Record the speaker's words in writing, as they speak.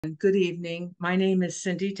Good evening. My name is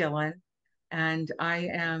Cindy Dillon, and I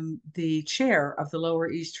am the chair of the Lower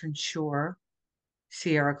Eastern Shore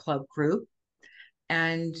Sierra Club Group.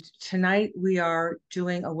 And tonight we are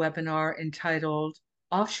doing a webinar entitled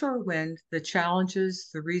Offshore Wind, the Challenges,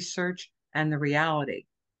 the Research, and the Reality.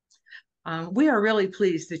 We are really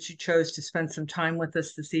pleased that you chose to spend some time with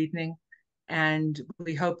us this evening, and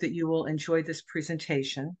we hope that you will enjoy this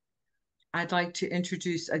presentation. I'd like to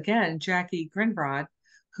introduce again Jackie Grinbrod,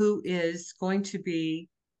 who is going to be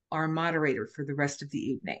our moderator for the rest of the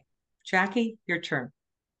evening. Jackie, your turn.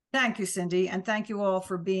 Thank you, Cindy, and thank you all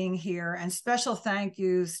for being here. And special thank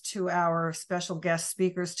yous to our special guest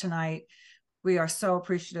speakers tonight. We are so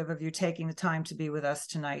appreciative of you taking the time to be with us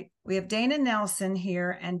tonight. We have Dana Nelson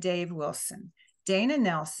here and Dave Wilson. Dana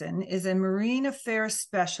Nelson is a marine affairs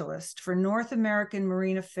specialist for North American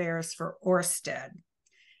Marine Affairs for Orsted.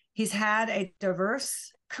 He's had a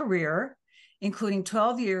diverse career, including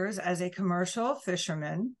 12 years as a commercial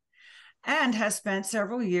fisherman, and has spent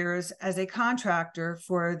several years as a contractor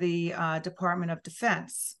for the Department of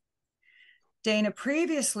Defense. Dana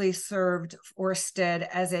previously served Orsted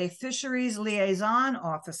as a fisheries liaison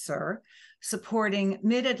officer, supporting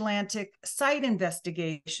mid-Atlantic site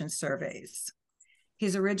investigation surveys.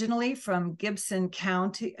 He's originally from Gibson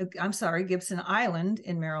Island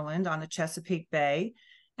in Maryland on the Chesapeake Bay,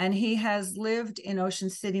 and he has lived in Ocean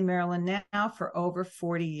City, Maryland now for over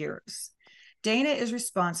 40 years. Dana is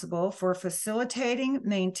responsible for facilitating,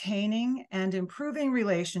 maintaining, and improving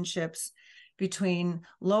relationships between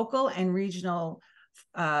local and regional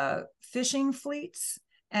fishing fleets,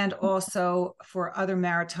 and also for other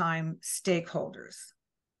maritime stakeholders.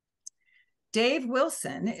 Dave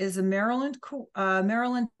Wilson is a Maryland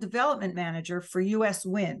development manager for U.S.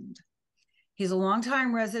 Wind. He's a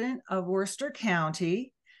longtime resident of Worcester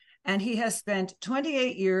County, and he has spent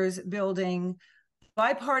 28 years building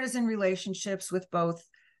bipartisan relationships with both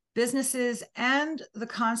businesses and the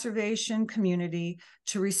conservation community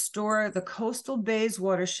to restore the coastal bays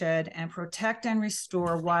watershed and protect and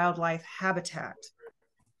restore wildlife habitat.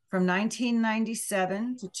 From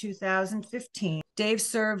 1997 to 2015, Dave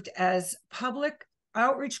served as public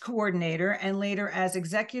outreach coordinator and later as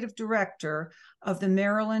executive director of the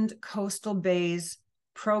Maryland Coastal Bays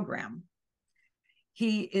program.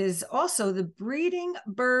 He is also the breeding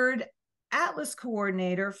bird atlas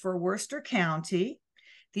coordinator for Worcester County,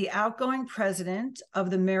 the outgoing president of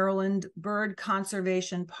the Maryland Bird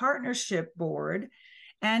Conservation Partnership Board,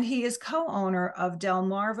 and he is co-owner of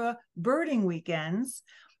Delmarva Birding Weekends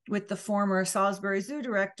with the former Salisbury Zoo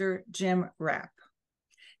director, Jim Rapp.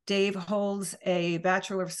 Dave holds a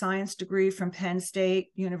Bachelor of Science degree from Penn State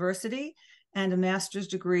University and a master's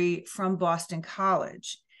degree from Boston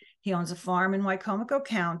College. He owns a farm in Wicomico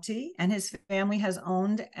County, and his family has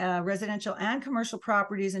owned residential and commercial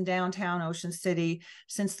properties in downtown Ocean City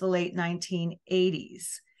since the late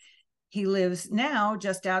 1980s. He lives now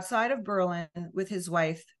just outside of Berlin with his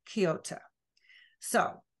wife, Kyoto.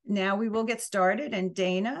 So now we will get started, and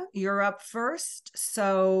Dana, you're up first.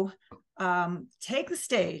 So take the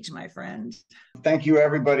stage, my friend. Thank you,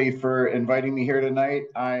 everybody, for inviting me here tonight.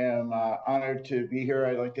 I am honored to be here.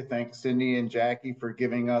 I'd like to thank Cindy and Jackie for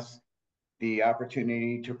giving us the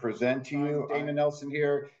opportunity to present to you. Dana Nelson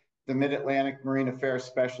here, the Mid-Atlantic Marine Affairs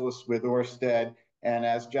Specialist with Orsted. And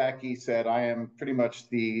as Jackie said, I am pretty much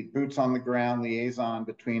the boots on the ground liaison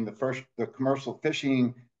between the commercial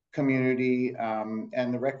fishing community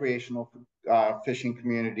and the recreational fishing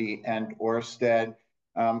community and Orsted.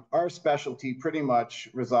 Our specialty pretty much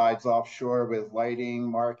resides offshore with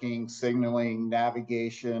lighting, marking, signaling,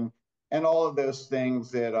 navigation, and all of those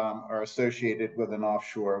things that are associated with an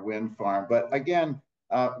offshore wind farm. But again,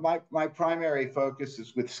 my primary focus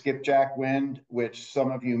is with skipjack wind, which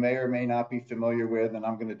some of you may or may not be familiar with, and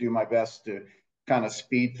I'm going to do my best to kind of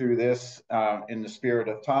speed through this in the spirit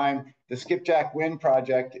of time. The Skipjack Wind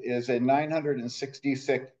Project is a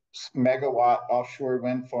 966 megawatt offshore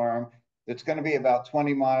wind farm that's going to be about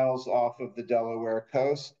 20 miles off of the Delaware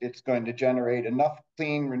coast. It's going to generate enough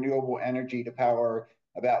clean, renewable energy to power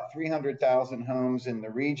about 300,000 homes in the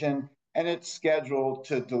region, and it's scheduled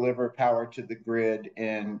to deliver power to the grid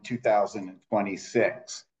in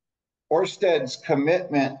 2026. Orsted's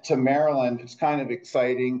commitment to Maryland is kind of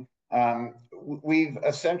exciting. We've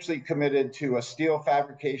essentially committed to a steel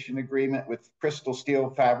fabrication agreement with Crystal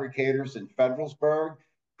Steel Fabricators in Federalsburg,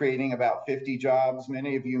 creating about 50 jobs.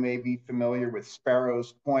 Many of you may be familiar with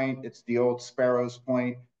Sparrows Point. It's the old Sparrows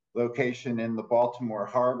Point location in the Baltimore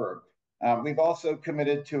Harbor. We've also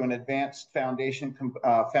committed to an advanced foundation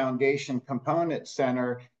component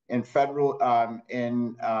center in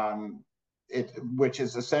which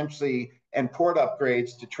is essentially and port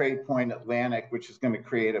upgrades to Trade Point Atlantic, which is going to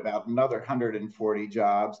create about another 140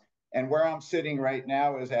 jobs. And where I'm sitting right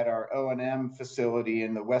now is at our O&M facility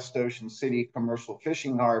in the West Ocean City Commercial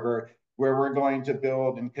Fishing Harbor, where we're going to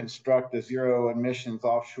build and construct a zero emissions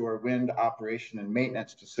offshore wind operation and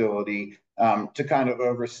maintenance facility to kind of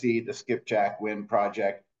oversee the Skipjack Wind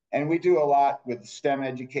project. And we do a lot with STEM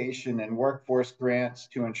education and workforce grants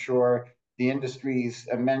to ensure the industry's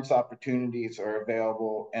immense opportunities are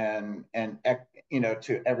available and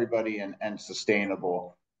to everybody and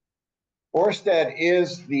sustainable. Orsted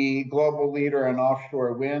is the global leader in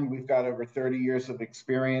offshore wind. We've got over 30 years of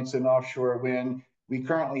experience in offshore wind. We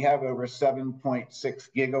currently have over 7.6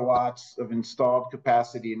 gigawatts of installed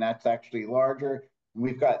capacity, and that's actually larger.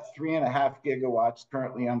 We've got 3.5 gigawatts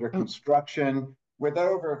currently under construction, with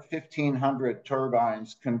over 1,500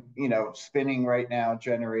 turbines, spinning right now,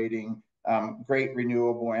 generating great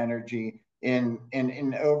renewable energy in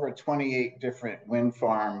over 28 different wind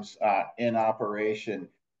farms in operation.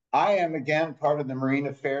 I am, again, part of the Marine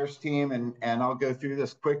Affairs team, and I'll go through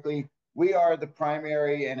this quickly. We are the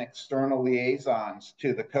primary and external liaisons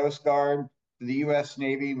to the Coast Guard, to the U.S.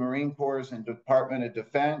 Navy, Marine Corps, and Department of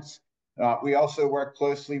Defense. We also work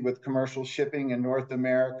closely with commercial shipping in North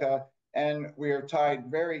America, and we are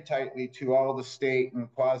tied very tightly to all the state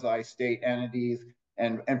and quasi-state entities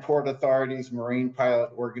and port authorities, marine pilot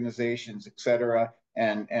organizations, et cetera,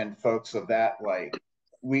 and folks of that like.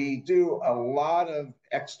 We do a lot of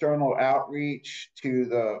external outreach to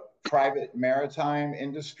the private maritime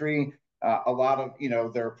industry. A lot of,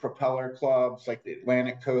 there are propeller clubs like the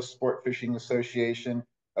Atlantic Coast Sport Fishing Association,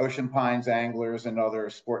 Ocean Pines Anglers, and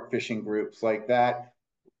other sport fishing groups like that.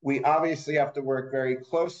 We obviously have to work very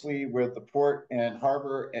closely with the port and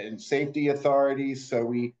harbor and safety authorities. So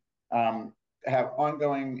we have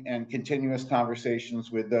ongoing and continuous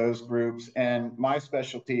conversations with those groups. And my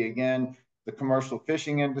specialty, again, the commercial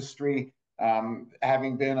fishing industry.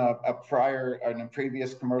 Having been a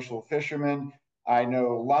previous commercial fisherman, I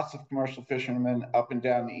know lots of commercial fishermen up and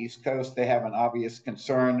down the East Coast. They have an obvious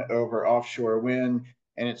concern over offshore wind,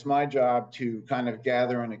 and it's my job to kind of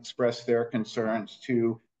gather and express their concerns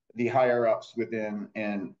to the higher ups within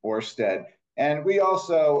Orsted. And we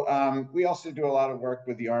also do a lot of work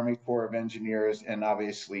with the Army Corps of Engineers and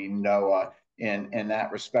obviously NOAA in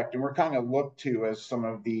that respect. And we're kind of looked to as some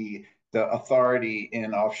of the authority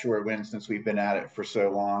in offshore wind since we've been at it for so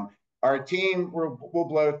long. Our team, we'll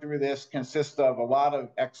blow through this, consists of a lot of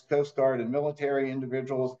ex-Coast Guard and military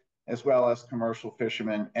individuals, as well as commercial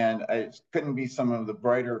fishermen. And it couldn't be some of the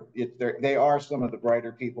brighter, they are some of the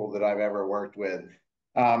brighter people that I've ever worked with.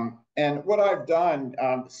 And what I've done,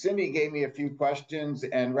 Cindy gave me a few questions,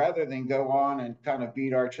 and rather than go on and kind of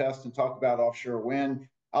beat our chest and talk about offshore wind,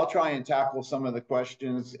 I'll try and tackle some of the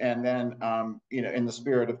questions and then, in the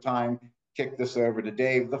spirit of time, kick this over to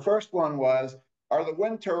Dave. The first one was, are the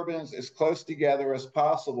wind turbines as close together as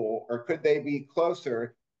possible, or could they be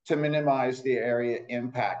closer to minimize the area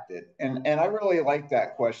impacted? And I really like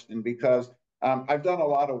that question because I've done a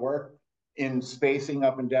lot of work in spacing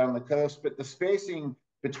up and down the coast, but the spacing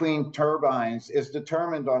between turbines is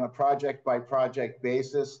determined on a project by project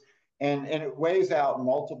basis. And it weighs out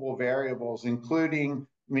multiple variables, including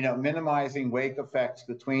minimizing wake effects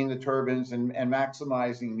between the turbines and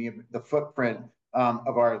maximizing the footprint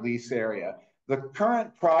of our lease area. The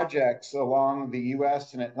current projects along the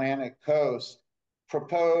US and Atlantic coast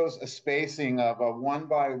propose a spacing of a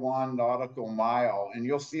 1-by-1 nautical mile. And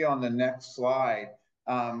you'll see on the next slide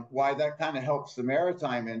why that kind of helps the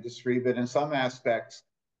maritime industry, but in some aspects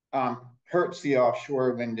hurts the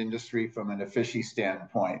offshore wind industry from an efficiency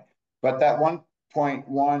standpoint. But that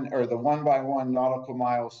 1.1 or the 1-by-1 nautical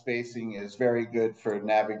mile spacing is very good for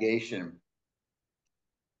navigation.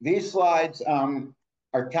 These slides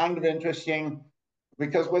are kind of interesting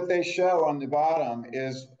because what they show on the bottom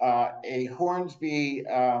is a Hornsea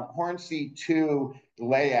 2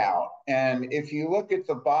 layout. And if you look at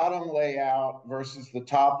the bottom layout versus the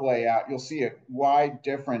top layout, you'll see a wide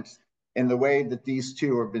difference in the way that these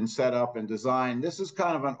two have been set up and designed. This is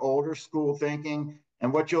kind of an older school thinking.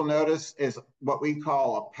 And what you'll notice is what we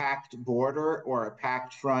call a packed border or a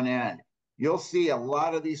packed front end. You'll see a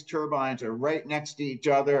lot of these turbines are right next to each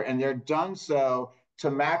other, and they're done so to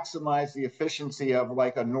maximize the efficiency of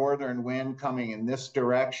like a northern wind coming in this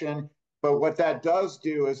direction. But what that does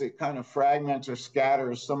do is it kind of fragments or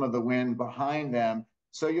scatters some of the wind behind them.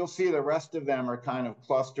 So you'll see the rest of them are kind of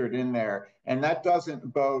clustered in there. And that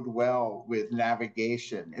doesn't bode well with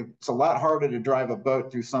navigation. It's a lot harder to drive a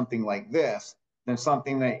boat through something like this than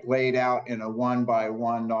something that laid out in a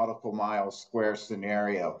 1-by-1 nautical mile square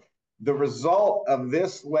scenario. The result of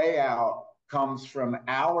this layout comes from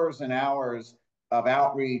hours and hours of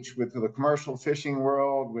outreach with the commercial fishing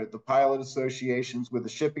world, with the pilot associations, with the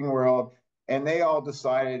shipping world, and they all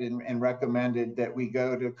decided and recommended that we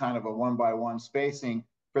go to kind of a 1-by-1 spacing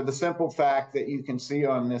for the simple fact that you can see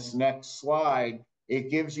on this next slide, it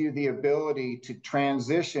gives you the ability to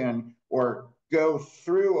transition or go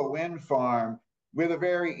through a wind farm with a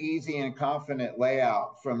very easy and confident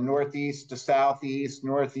layout from northeast to southeast,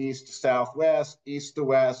 northeast to southwest, east to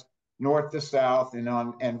west, north to south,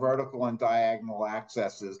 and vertical and diagonal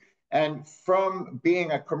accesses. And from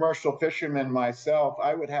being a commercial fisherman myself,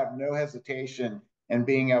 I would have no hesitation in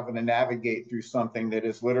being able to navigate through something that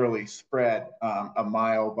is literally spread a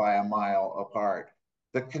mile by a mile apart.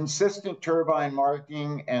 The consistent turbine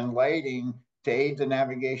marking and lighting to aid the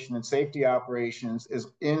navigation and safety operations is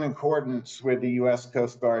in accordance with the U.S.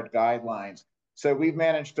 Coast Guard guidelines. So we've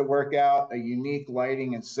managed to work out a unique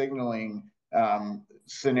lighting and signaling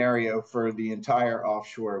scenario for the entire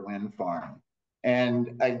offshore wind farm.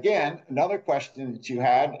 And again, another question that you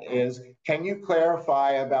had is, can you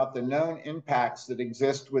clarify about the known impacts that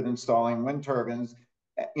exist with installing wind turbines,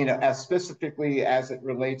 as specifically as it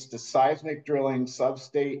relates to seismic drilling,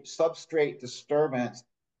 substrate disturbance,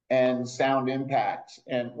 and sound impacts?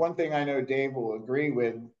 And one thing I know Dave will agree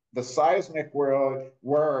with, the seismic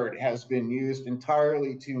word has been used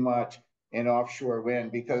entirely too much in offshore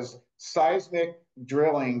wind, because seismic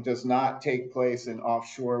drilling does not take place in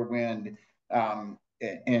offshore wind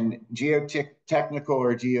in geotechnical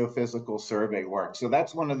or geophysical survey work. So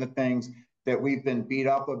that's one of the things that we've been beat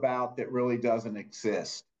up about that really doesn't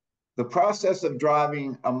exist. The process of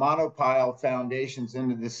driving a monopile foundations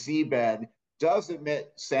into the seabed does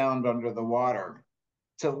emit sound under the water.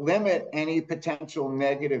 To limit any potential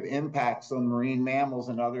negative impacts on marine mammals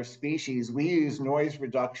and other species, we use noise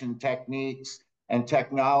reduction techniques and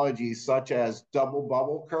technologies such as double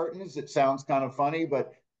bubble curtains. It sounds kind of funny,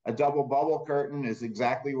 but a double bubble curtain is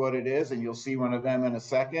exactly what it is, and you'll see one of them in a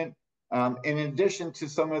second. In addition to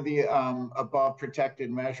some of the above protected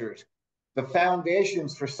measures, the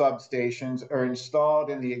foundations for substations are installed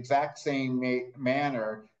in the exact same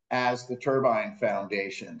manner as the turbine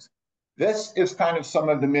foundations. This is kind of some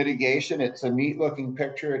of the mitigation. It's a neat looking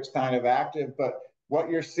picture. It's kind of active, but what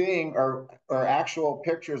you're seeing are actual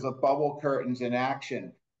pictures of bubble curtains in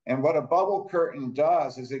action. And what a bubble curtain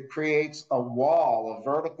does is it creates a wall, a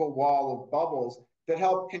vertical wall of bubbles that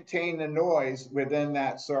help contain the noise within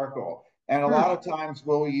that circle. And a lot of times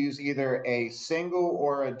we'll use either a single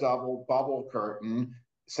or a double bubble curtain,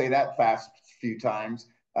 say that fast a few times,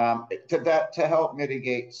 to help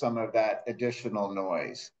mitigate some of that additional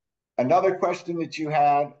noise. Another question that you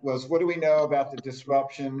had was, what do we know about the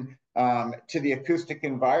disruption to the acoustic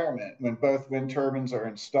environment when both wind turbines are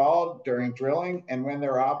installed during drilling and when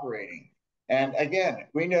they're operating? And again,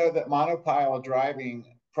 we know that monopile driving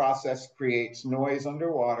process creates noise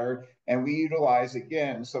underwater, and we utilize,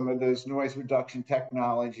 again, some of those noise reduction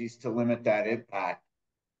technologies to limit that impact.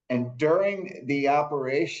 And during the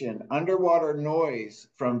operation, underwater noise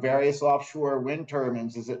from various offshore wind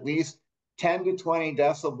turbines is at least 10 to 20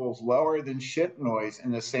 decibels lower than ship noise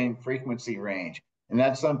in the same frequency range. And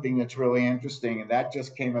that's something that's really interesting. And that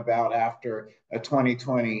just came about after a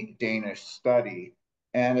 2020 Danish study.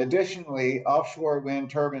 And additionally, offshore wind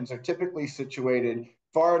turbines are typically situated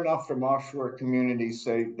far enough from offshore communities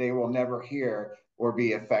so they will never hear or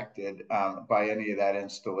be affected by any of that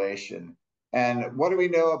installation. And what do we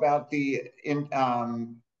know about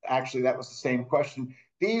actually, that was the same question.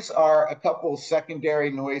 These are a couple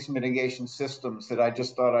secondary noise mitigation systems that I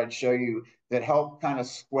just thought I'd show you that help kind of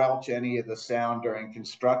squelch any of the sound during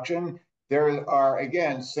construction. There are,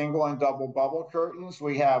 again, single and double bubble curtains.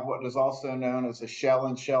 We have what is also known as a shell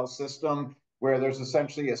and shell system, where there's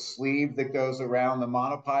essentially a sleeve that goes around the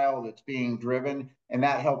monopile that's being driven, and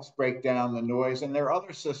that helps break down the noise. And there are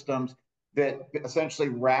other systems that essentially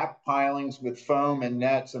wrap pilings with foam and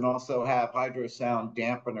nets and also have hydrosound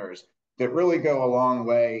dampeners that really go a long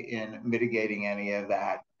way in mitigating any of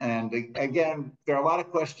that. And again, there are a lot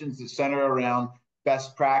of questions that center around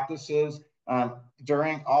best practices.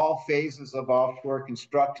 During all phases of offshore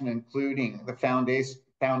construction, including the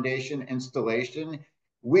foundation installation,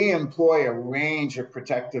 we employ a range of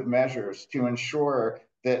protective measures to ensure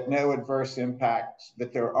that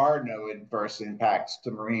there are no adverse impacts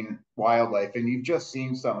to marine wildlife. And you've just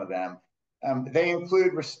seen some of them. They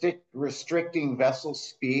include restricting vessel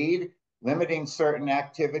speed, limiting certain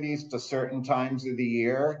activities to certain times of the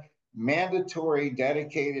year, mandatory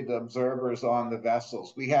dedicated observers on the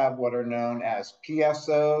vessels. We have what are known as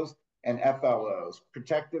PSOs and FLOs,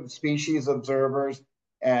 protective species observers,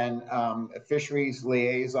 and fisheries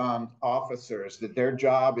liaison officers, that their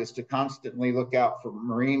job is to constantly look out for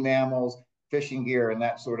marine mammals, fishing gear, and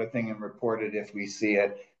that sort of thing, and report it if we see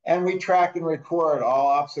it. And we track and record all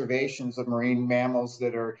observations of marine mammals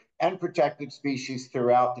that are and protected species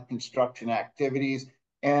throughout the construction activities.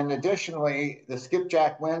 And additionally, the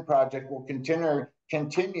Skipjack Wind Project will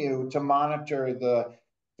continue to monitor the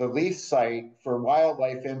lease site for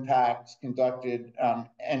wildlife impacts conducted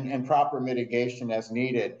and proper mitigation as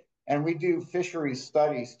needed. And we do fisheries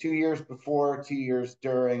studies 2 years before, 2 years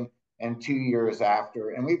during, and 2 years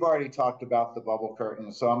after. And we've already talked about the bubble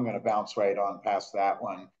curtain, so I'm going to bounce right on past that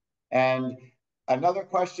one. And another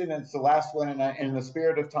question, and it's the last one, and in the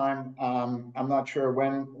spirit of time, I'm not sure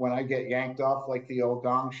when I get yanked off like the old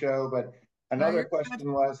Gong Show, but another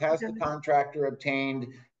question was, has the contractor obtained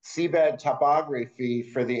seabed topography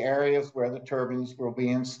for the areas where the turbines will be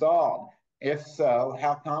installed? If so,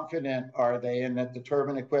 how confident are they in that the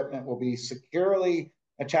turbine equipment will be securely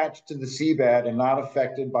attached to the seabed and not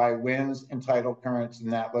affected by winds and tidal currents in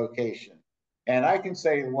that location? And I can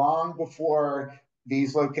say long before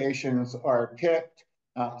these locations are picked,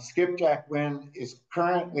 Skipjack Wind is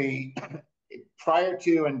currently, prior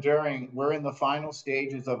to and during, we're in the final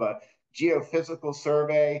stages of a geophysical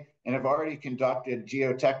survey and have already conducted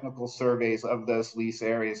geotechnical surveys of those lease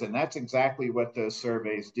areas. And that's exactly what those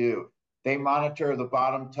surveys do. They monitor the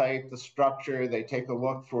bottom type, the structure, they take a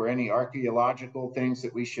look for any archaeological things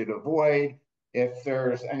that we should avoid, if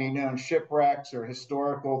there's any known shipwrecks or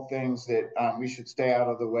historical things that we should stay out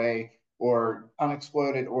of the way, or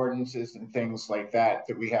unexploded ordnances and things like that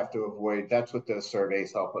that we have to avoid. That's what those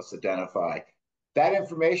surveys help us identify. That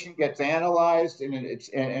information gets analyzed and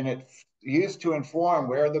it's used to inform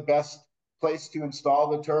where the best place to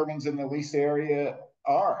install the turbines in the lease area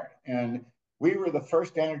are. And we were the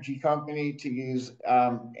first energy company to use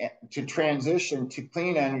to transition to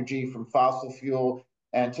clean energy from fossil fuel.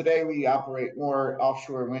 And today we operate more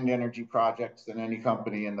offshore wind energy projects than any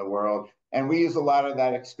company in the world. And we use a lot of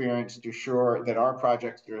that experience to ensure that our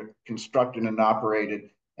projects are constructed and operated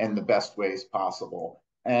in the best ways possible.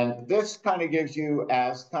 And this kind of gives you,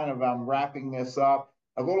 as kind of wrapping this up,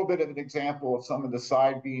 a little bit of an example of some of the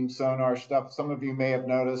side beam sonar stuff. Some of you may have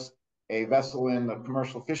noticed a vessel in the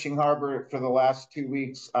commercial fishing harbor for the last 2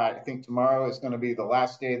 weeks. I think tomorrow is going to be the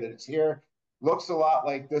last day that it's here. Looks a lot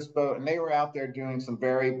like this boat, and they were out there doing some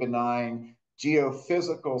very benign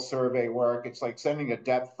geophysical survey work. It's like sending a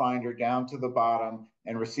depth finder down to the bottom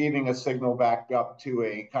and receiving a signal back up to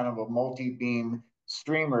a kind of a multi-beam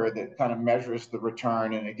streamer that kind of measures the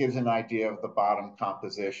return, and it gives an idea of the bottom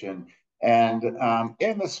composition. And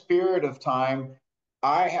in the spirit of time,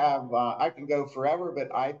 I can go forever,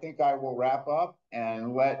 but I think I will wrap up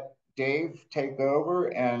and let Dave take over.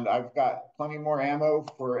 And I've got plenty more ammo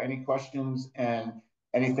for any questions and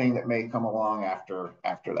anything that may come along after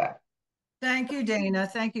that. Thank you, Dana.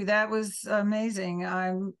 Thank you. That was amazing.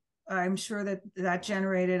 I'm sure that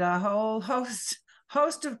generated a whole host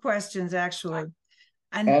of questions, actually.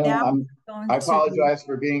 And now I apologize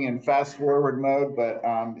for being in fast forward mode, but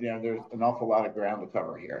there's an awful lot of ground to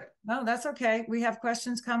cover here. No, that's okay. We have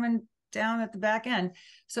questions coming down at the back end.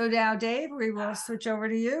 So now, Dave, we will switch over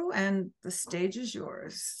to you, and the stage is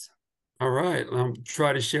yours. All right. I'll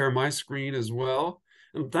try to share my screen as well.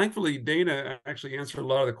 And thankfully, Dana actually answered a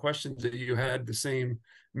lot of the questions that you had the same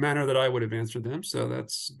manner that I would have answered them. So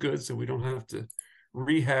that's good. So we don't have to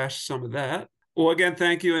rehash some of that. Well, again,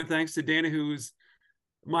 thank you. And thanks to Dana, who's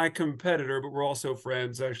my competitor, but we're also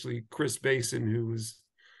friends. Actually, Chris Basin, who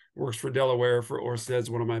works for Delaware for Orsted,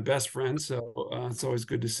 is one of my best friends. So it's always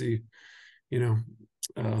good to see,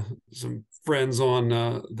 some friends on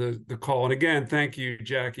the call. And again, thank you,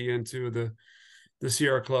 Jackie, and to the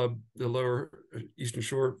Sierra Club, the Lower Eastern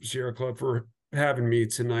Shore Sierra Club, for having me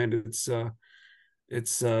tonight. It's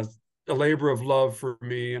a labor of love for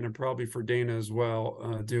me, and probably for Dana as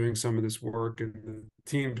well, doing some of this work. And the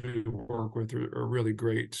team to work with are really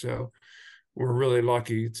great. So we're really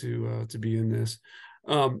lucky to be in this.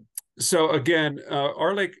 So again,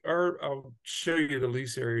 I'll show you the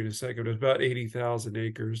lease area in a second. It's about 80,000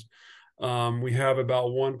 acres. We have about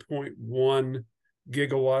 1.1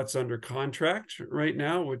 gigawatts under contract right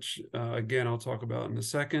now, which again, I'll talk about in a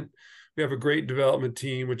second. We have a great development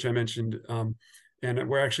team, which I mentioned, and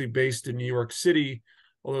we're actually based in New York City,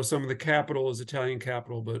 although some of the capital is Italian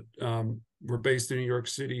capital, but we're based in New York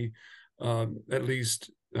City, at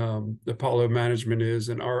least Apollo Management is,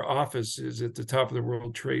 and our office is at the top of the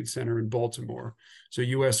World Trade Center in Baltimore. So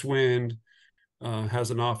US Wind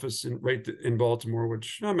has an office right in Baltimore,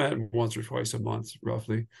 which I'm at once or twice a month,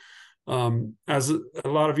 roughly. As a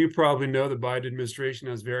lot of you probably know, the Biden administration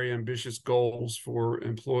has very ambitious goals for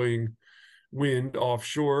employing wind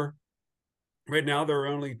offshore. Right now, there are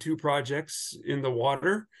only 2 projects in the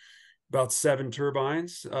water, about 7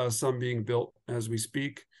 turbines, some being built as we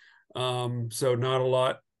speak. So not a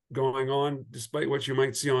lot going on, despite what you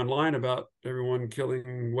might see online about everyone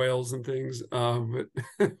killing whales and things. But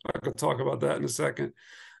I could talk about that in a second.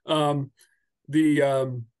 As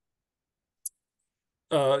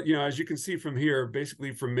you can see from here,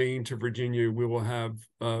 basically from Maine to Virginia, we will have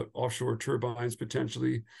offshore turbines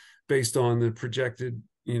potentially based on the projected,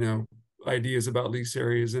 ideas about lease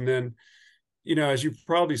areas. And then, as you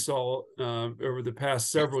probably saw over the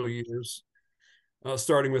past several years,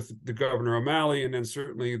 starting with the Governor O'Malley, and then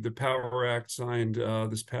certainly the Power Act signed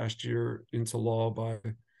this past year into law by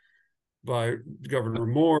Governor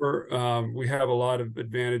Moore, we have a lot of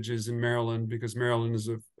advantages in Maryland because Maryland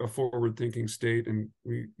is a forward-thinking state, and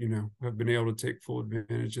we, have been able to take full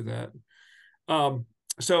advantage of that.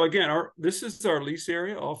 So again, this is our lease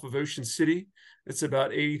area off of Ocean City. It's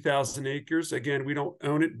about 80,000 acres. Again, we don't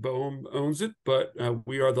own it; BOEM owns it, but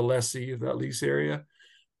we are the lessee of that lease area.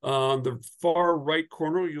 On the far right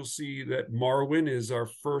corner, you'll see that Marwin is our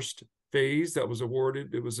first phase that was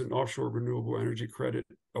awarded. It was an offshore renewable energy credit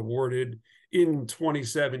awarded in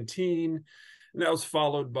 2017. And that was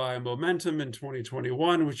followed by Momentum in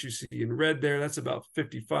 2021, which you see in red there. That's about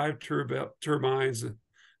 55 turbines, a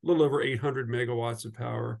little over 800 megawatts of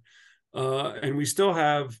power. And we still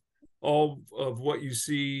have all of what you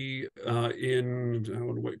see in, I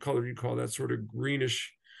don't know what color you call that, sort of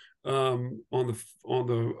greenish on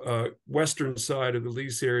the western side of the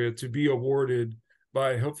lease area to be awarded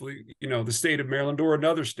by hopefully, the state of Maryland or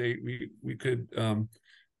another state. We could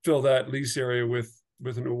fill that lease area with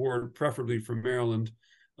an award, preferably from Maryland,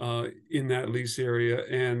 in that lease area.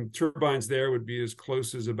 And turbines there would be as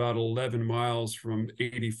close as about 11 miles from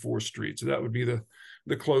 84th Street. So that would be the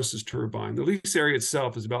closest turbine. The lease area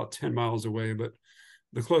itself is about 10 miles away, but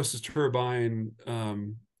the closest turbine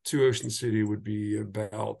to Ocean City would be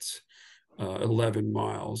about 11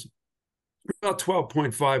 miles. About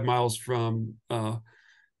 12.5 miles from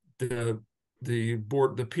the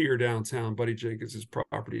pier downtown, Buddy Jenkins's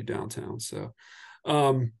property downtown. So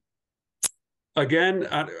again,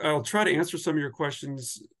 I'll try to answer some of your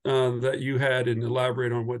questions that you had and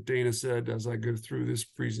elaborate on what Dana said as I go through this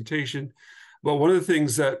presentation. But one of the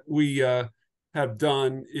things that we have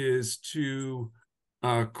done is to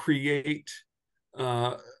create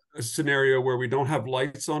a scenario where we don't have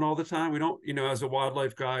lights on all the time. We don't, as a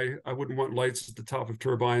wildlife guy, I wouldn't want lights at the top of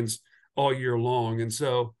turbines all year long. And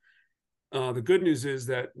so the good news is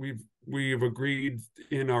that we've agreed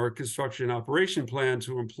in our construction operation plan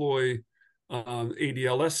to employ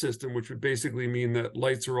ADLS system, which would basically mean that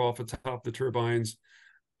lights are off atop the turbines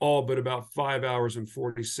all but about 5 hours and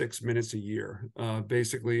 46 minutes a year.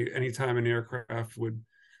 Basically, anytime an aircraft would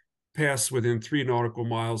pass within 3 nautical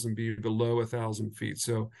miles and be below 1,000 feet.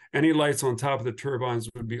 So any lights on top of the turbines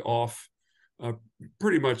would be off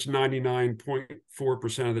pretty much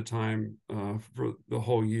 99.4% of the time for the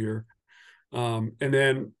whole year. And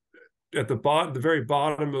then at the very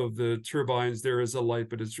bottom of the turbines, there is a light,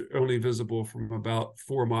 but it's only visible from about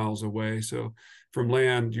 4 miles away. So from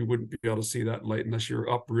land, you wouldn't be able to see that light unless you're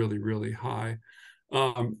up really, really high.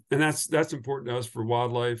 And that's important to us for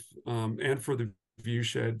wildlife and for the view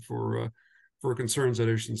shed for concerns that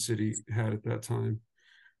Ocean City had at that time.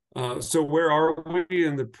 So where are we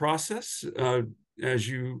in the process? As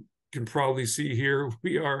you can probably see here,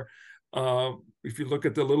 we are, if you look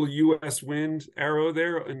at the little US wind arrow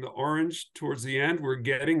there in the orange towards the end, we're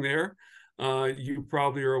getting there. You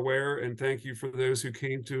probably are aware, and thank you for those who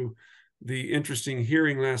came to the interesting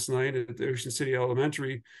hearing last night at the Ocean City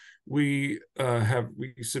Elementary. We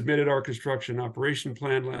submitted our construction operation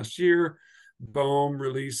plan last year. BOEM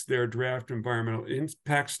released their draft environmental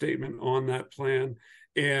impact statement on that plan.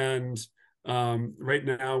 And right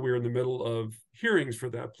now we're in the middle of hearings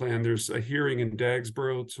for that plan. There's a hearing in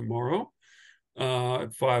Dagsboro tomorrow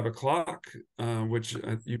at 5 o'clock, which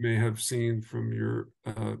you may have seen from your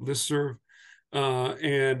listserv.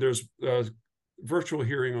 And there's a virtual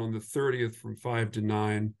hearing on the 30th from 5 to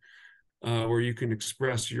 9, where you can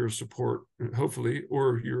express your support, hopefully,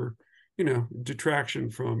 or your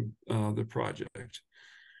detraction from the project.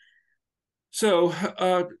 So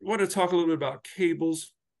I want to talk a little bit about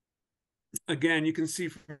cables. Again, you can see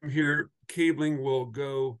from here, cabling will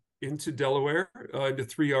go into Delaware, into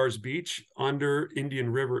 3 R's Beach under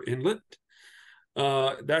Indian River Inlet.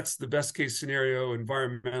 That's the best case scenario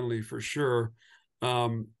environmentally for sure,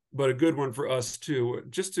 but a good one for us too.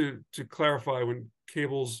 Just to clarify, when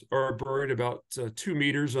cables are buried about 2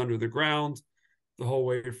 meters under the ground, the whole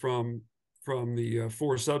way from the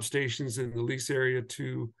 4 substations in the lease area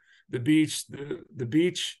to the beach. The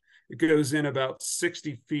beach, it goes in about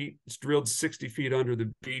 60 feet. It's drilled 60 feet under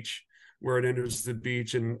the beach where it enters the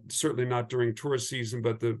beach, and certainly not during tourist season,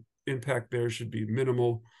 but the impact there should be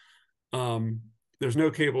minimal. There's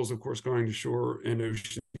no cables, of course, going to shore in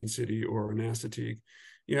Ocean City or Nassateague.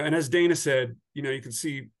 And as Dana said, you can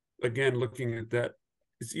see, again, looking at that,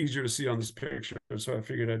 it's easier to see on this picture, so I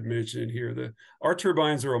figured I'd mention it here. Our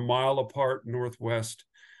turbines are a mile apart northwest,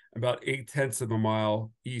 about 0.8 of a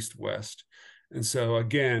mile east-west. And so,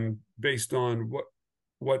 again, based on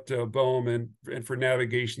what BOEM and for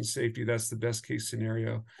navigation safety, that's the best case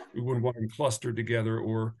scenario. We wouldn't want them clustered together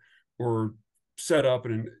or set up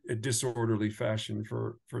in a disorderly fashion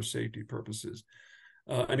for safety purposes.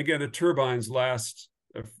 And again, the turbines last,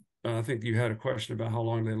 I think you had a question about how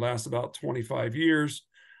long they last, about 25 years.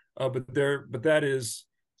 But that is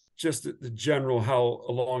just the general how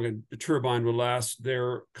long a turbine will last.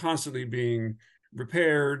 They're constantly being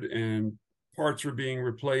repaired and parts are being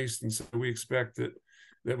replaced. And so we expect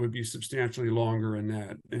that would be substantially longer in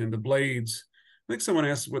that. And the blades, I think someone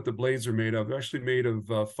asked what the blades are made of. They're actually made of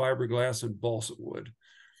fiberglass and balsa wood.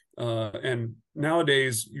 And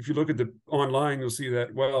nowadays, if you look at online, you'll see that,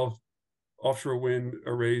 offshore wind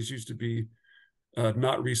arrays used to be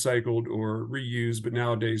not recycled or reused, but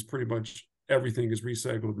nowadays pretty much everything is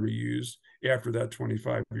recycled and reused after that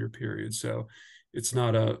 25-year period. So it's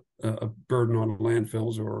not a burden on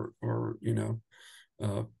landfills or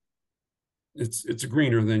it's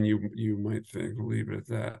greener than you might think. We'll leave it at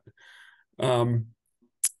that.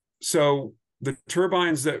 So the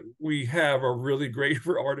turbines that we have are really great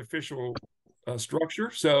for artificial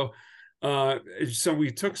structure. So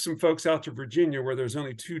we took some folks out to Virginia where there's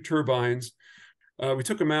only 2 turbines. We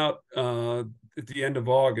took them out at the end of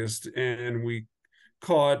August, and we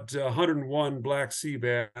caught 101 black sea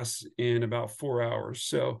bass in about 4 hours.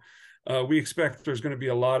 So we expect there's going to be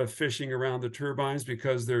a lot of fishing around the turbines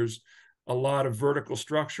because there's a lot of vertical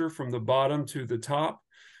structure from the bottom to the top.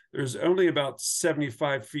 There's only about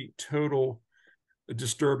 75 feet total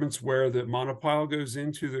disturbance where the monopile goes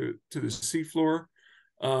into the seafloor.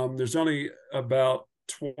 There's only about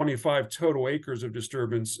 25 total acres of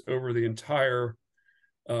disturbance over the entire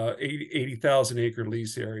 80,000 acre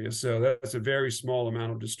lease area. So that's a very small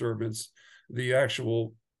amount of disturbance. The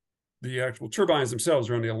actual turbines themselves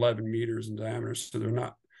are only 11 meters in diameter, so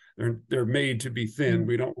they're made to be thin.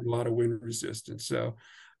 We don't want a lot of wind resistance. So,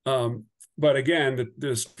 but again,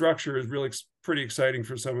 the structure is really pretty exciting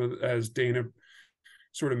for some of, as Dana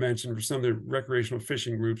sort of mentioned, for some of the recreational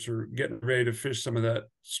fishing groups are getting ready to fish some of that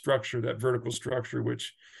structure, that vertical structure,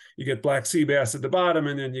 which you get black sea bass at the bottom,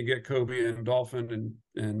 and then you get cobia and dolphin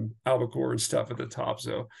and albacore and stuff at the top.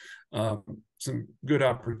 So some good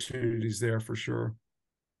opportunities there for sure.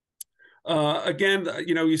 Again,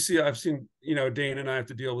 I've seen, Dana and I have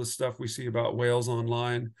to deal with stuff we see about whales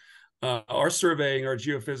online. Our surveying, our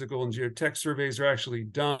geophysical and geotech surveys are actually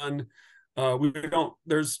done.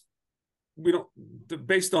 Based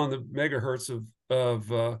on the megahertz of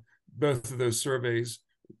both of those surveys,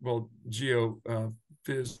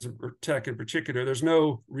 geophys or tech in particular, there's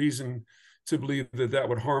no reason to believe that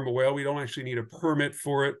would harm a whale. We don't actually need a permit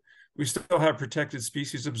for it. We still have protected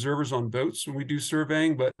species observers on boats when we do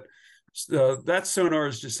surveying, but that sonar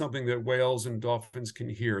is just something that whales and dolphins can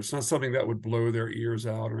hear. It's not something that would blow their ears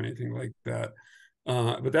out or anything like that.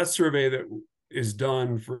 But that survey that is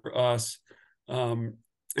done for us, and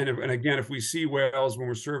again, if we see whales when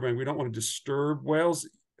we're surveying, we don't want to disturb whales.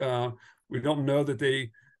 We don't know that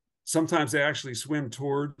sometimes they actually swim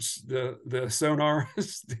towards the sonar,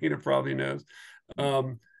 as Dana probably knows,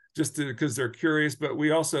 just because they're curious. But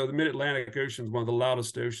the Mid-Atlantic Ocean is one of the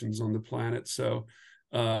loudest oceans on the planet. So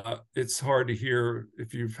it's hard to hear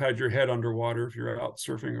if you've had your head underwater, if you're out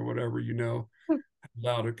surfing or whatever, how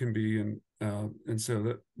loud it can be. And so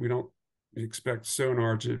that we don't expect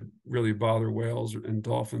sonar to really bother whales and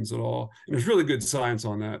dolphins at all. And there's really good science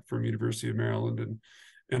on that from University of Maryland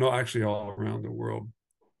and actually all around the world.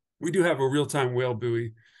 We do have a real-time whale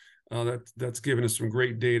buoy that's given us some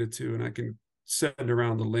great data too, and I can send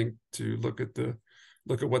around the link to look at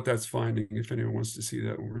what that's finding if anyone wants to see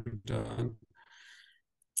that when we're done.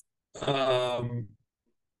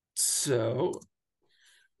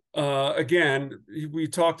 Again, we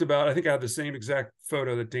talked about, I think I have the same exact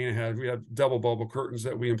photo that Dana had. We have double bubble curtains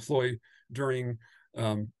that we employ during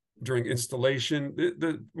installation.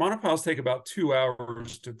 The monopiles take about 2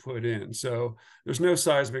 hours to put in. So there's no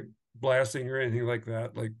seismic blasting or anything like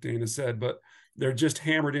that, like Dana said, but they're just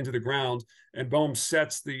hammered into the ground, and BOEM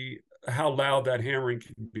sets the how loud that hammering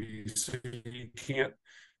can be. So you can't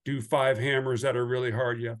do 5 hammers that are really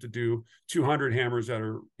hard. You have to do 200 hammers that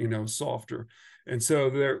are, softer. And so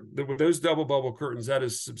with those double bubble curtains, that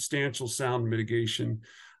is substantial sound mitigation.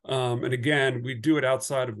 And again, we do it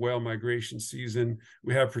outside of whale migration season.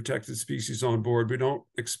 We have protected species on board. We don't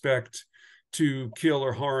expect to kill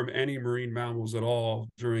or harm any marine mammals at all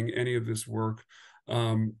during any of this work.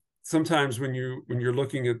 Sometimes when you're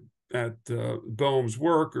looking at BOEM's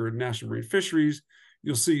work or National Marine Fisheries,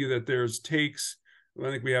 you'll see that there's takes. I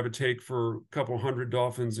think we have a take for a couple hundred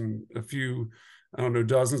dolphins and a few, I don't know,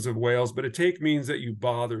 dozens of whales, but a take means that you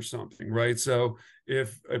bother something, right? So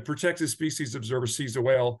if a protected species observer sees a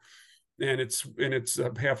whale and it's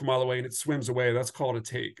half a mile away and it swims away, that's called a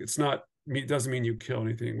take. It doesn't mean you kill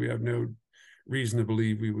anything. We have no reason to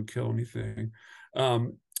believe we would kill anything.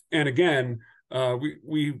 And again,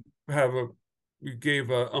 we gave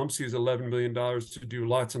UMCs $11 million to do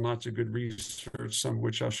lots and lots of good research, some of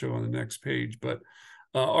which I'll show on the next page. But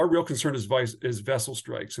our real concern is vessel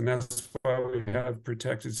strikes, and that's why we have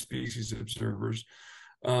protected species observers.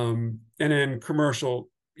 And then commercial,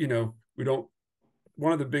 we don't.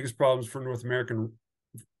 One of the biggest problems for North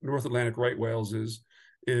Atlantic right whales is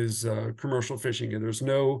commercial fishing, and there's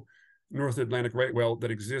no North Atlantic right whale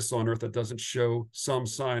that exists on Earth that doesn't show some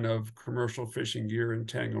sign of commercial fishing gear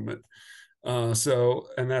entanglement. And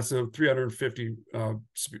that's 350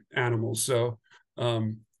 animals. So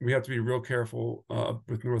we have to be real careful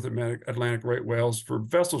with North Atlantic right whales for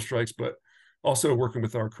vessel strikes, but also working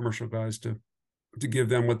with our commercial guys to give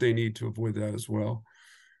them what they need to avoid that as well.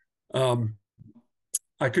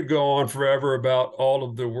 I could go on forever about all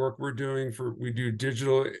of the work we're doing. We do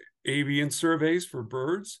digital avian surveys for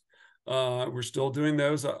birds. We're still doing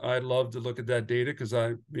those. I love to look at that data because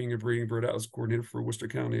being a breeding bird atlas coordinator for Worcester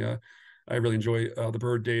County, I really enjoy the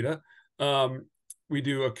bird data. We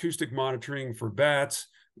do acoustic monitoring for bats.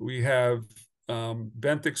 We have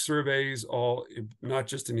benthic surveys, not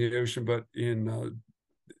just in the ocean, but in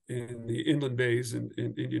the inland bays in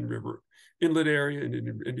Indian River Inlet area and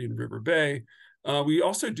in Indian River Bay. We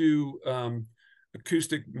also do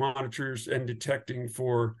acoustic monitors and detecting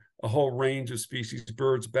for a whole range of species,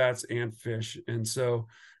 birds, bats, and fish. And so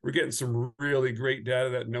we're getting some really great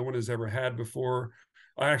data that no one has ever had before.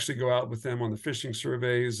 I actually go out with them on the fishing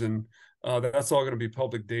surveys, and that's all going to be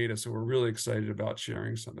public data. So we're really excited about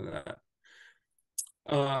sharing some of that.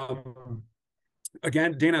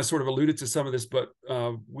 Again, Dana sort of alluded to some of this, but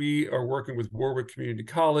we are working with Warwick Community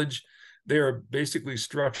College. They are basically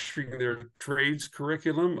structuring their trades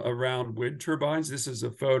curriculum around wind turbines. This is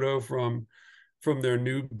a photo from their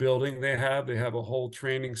new building they have. They have a whole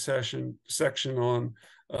training section on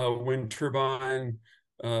wind turbine,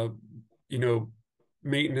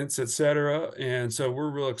 maintenance, et cetera. And so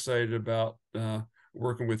we're real excited about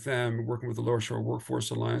working with them, working with the Lower Shore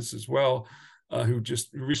Workforce Alliance as well, who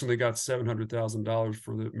just recently got $700,000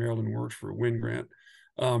 for the Maryland Works for a Wind grant.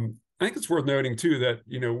 I think it's worth noting too that,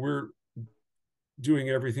 we're doing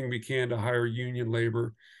everything we can to hire union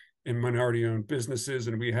labor in minority-owned businesses,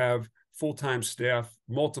 and we have full-time staff,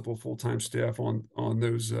 multiple full-time staff on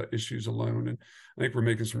those issues alone. And I think we're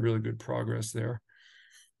making some really good progress there.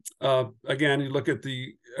 Again, you look at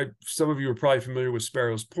some of you are probably familiar with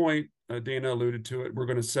Sparrows Point. Dana alluded to it. We're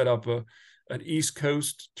going to set up an East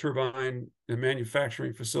Coast turbine and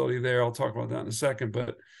manufacturing facility there. I'll talk about that in a second,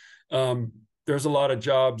 but there's a lot of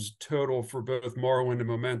jobs total for both Morrowind and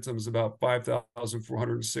Momentum's, about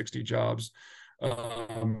 5,460 jobs.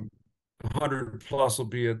 100 plus will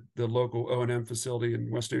be at the local O&M facility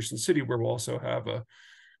in West Ocean City, where we'll also have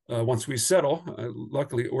once we settle,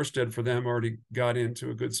 luckily Orsted for them already got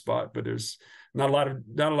into a good spot, but there's not a lot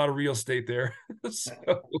of real estate there.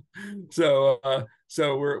 so I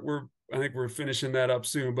think we're finishing that up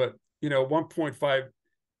soon, but 1.5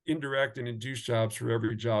 indirect and induced jobs for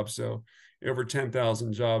every job. So over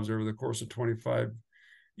 10,000 jobs over the course of 25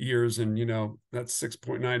 years. And, that's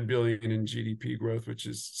 6.9 billion in GDP growth, which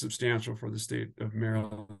is substantial for the state of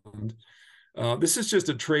Maryland. This is just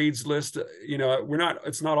a trades list.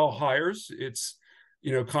 It's not all hires. It's,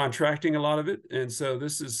 contracting a lot of it. And so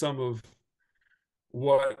this is some of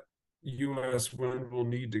what U.S. Wind will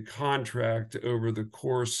need to contract over the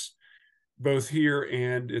course, both here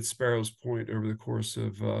and at Sparrows Point, over the course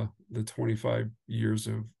of the 25 years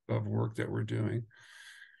of work that we're doing.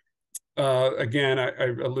 Again, I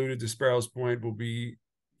alluded to Sparrows Point will be,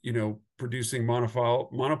 producing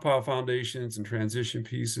monopile foundations and transition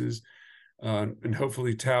pieces, and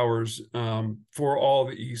hopefully towers for all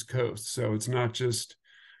the East Coast. So it's not just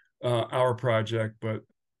our project, but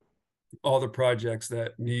all the projects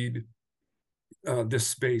that need this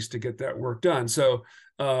space to get that work done. So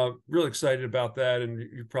really excited about that. And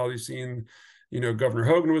you've probably seen, Governor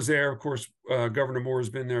Hogan was there. Of course, Governor Moore has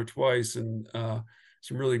been there twice, and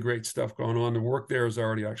some really great stuff going on. The work there has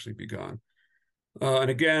already actually begun. And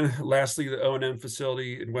again, lastly, the O&M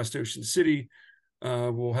facility in West Ocean City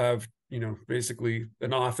will have, basically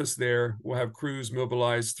an office there. We'll have crews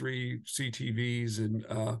mobilize 3 CTVs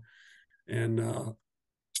and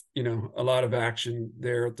a lot of action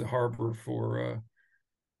there at the harbor for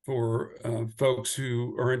folks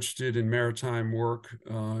who are interested in maritime work,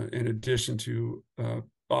 in addition to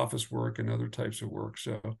office work and other types of work.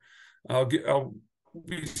 So I'll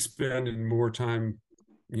be spending more time,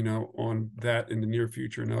 on that in the near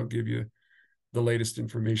future, and I'll give you the latest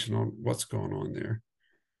information on what's going on there.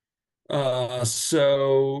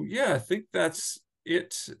 So yeah, I think that's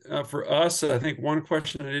it for us. I think one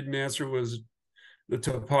question I didn't answer was the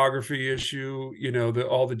topography issue.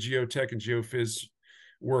 All the geotech and geophys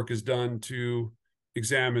work is done to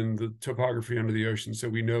examine the topography under the ocean, so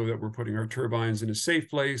we know that we're putting our turbines in a safe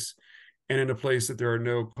place and in a place that there are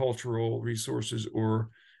no cultural resources or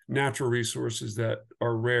natural resources that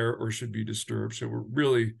are rare or should be disturbed. So we're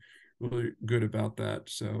really, really good about that.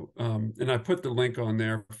 So, and I put the link on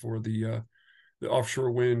there for the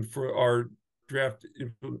offshore wind for our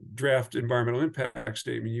draft environmental impact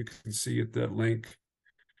statement. You can see it, that link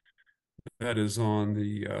that is on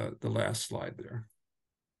the last slide there.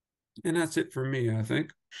 And that's it for me, I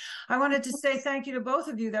think. I wanted to say thank you to both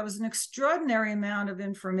of you. That was an extraordinary amount of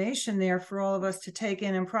information there for all of us to take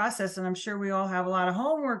in and process. And I'm sure we all have a lot of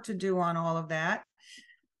homework to do on all of that.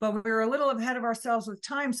 But we're a little ahead of ourselves with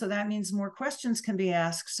time, so that means more questions can be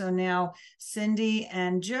asked. So now Cindy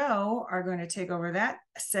and Joe are going to take over that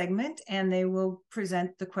segment, and they will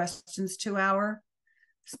present the questions to our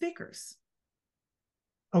speakers.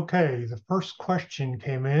 Okay, the first question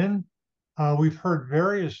came in. We've heard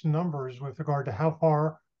various numbers with regard to how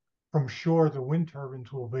far from shore the wind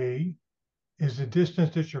turbines will be. Is the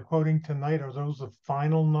distance that you're quoting tonight, are those the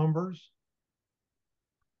final numbers?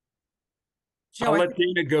 Joe, I'll let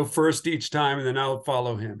Dana go first each time, and then I'll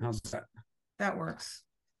follow him. How's that? That works.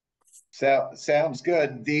 So sounds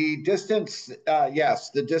good. The distance, yes,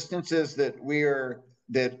 the distances that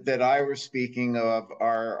that I was speaking of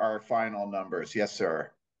are our final numbers. Yes,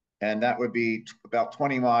 sir. And that would be about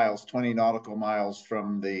 20 miles, 20 nautical miles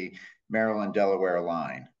from the Maryland-Delaware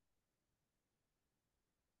line.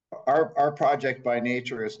 Our project by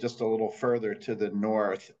nature is just a little further to the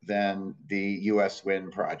north than the U.S.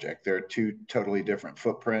 wind project. They're 2 totally different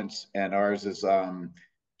footprints, and ours is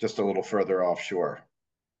just a little further offshore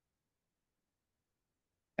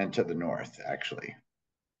and to the north, actually.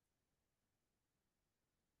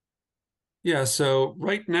 Yeah, so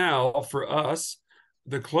right now for us,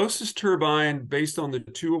 the closest turbine based on the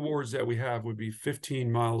 2 awards that we have would be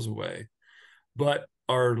 15 miles away. But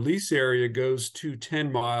our lease area goes to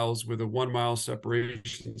 10 miles with a 1-mile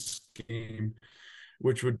separation scheme,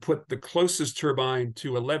 which would put the closest turbine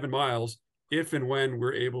to 11 miles if and when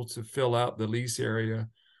we're able to fill out the lease area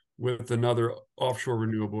with another offshore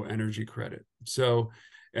renewable energy credit. So,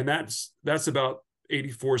 and that's about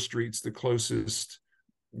 84th Street's the closest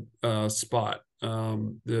spot.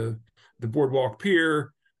 The Boardwalk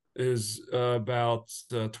Pier is about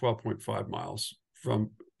 12.5 miles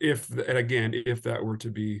from, if that were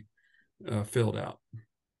to be filled out.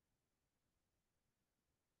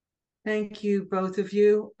 Thank you, both of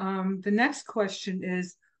you. The next question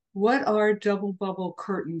is, what are double bubble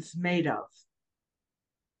curtains made of?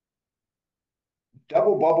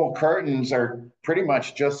 Double bubble curtains are pretty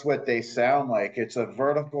much just what they sound like. It's a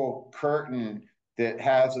vertical curtain that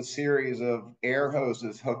has a series of air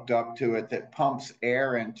hoses hooked up to it that pumps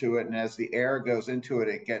air into it. And as the air goes into it,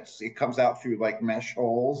 it comes out through like mesh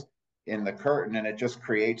holes in the curtain, and it just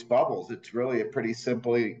creates bubbles. It's really a pretty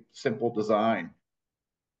simple design.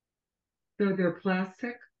 So they're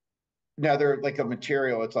plastic? No, they're like a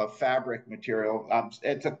material. It's a fabric material.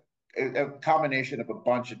 It's a combination of a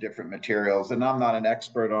bunch of different materials, and I'm not an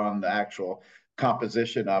expert on the actual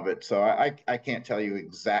composition of it, so I can't tell you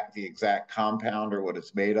the exact compound or what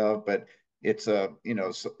it's made of, but it's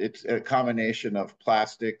it's a combination of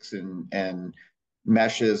plastics and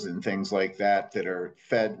meshes and things like that are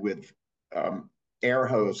fed with air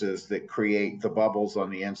hoses that create the bubbles on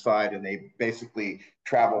the inside, and they basically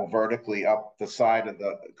travel vertically up the side of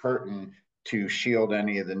the curtain to shield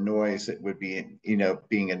any of the noise that would be,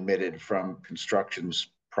 being emitted from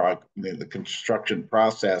the construction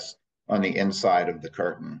process on the inside of the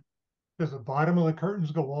curtain. Does the bottom of the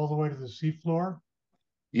curtains go all the way to the seafloor?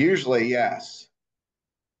 Usually, yes.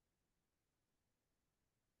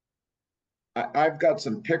 I've got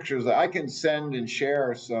some pictures that I can send and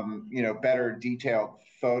share some, better detailed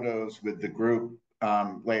photos with the group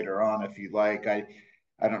later on if you'd like. I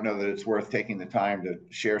don't know that it's worth taking the time to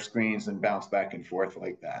share screens and bounce back and forth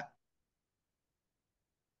like that.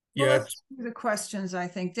 Well, Yeah, let's do the questions, I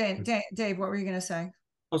think. Dave, what were you going to say?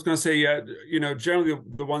 I was going to say, yeah, generally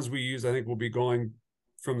the ones we use, I think, will be going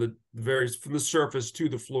from from the surface to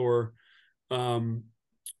the floor.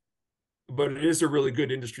 But it is a really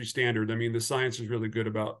good industry standard. I mean, the science is really good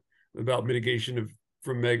about mitigation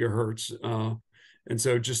from megahertz. And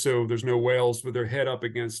so just so there's no whales with their head up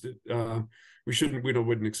against it, we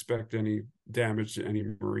wouldn't expect any damage to any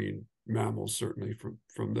marine mammals, certainly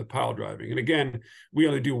from the pile driving. And again, we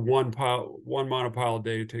only do one monopile a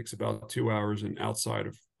day. It takes about 2 hours and outside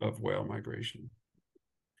of whale migration.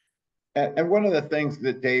 And one of the things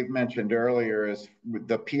that Dave mentioned earlier is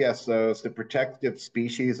the PSOs, the protective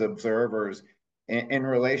species observers, in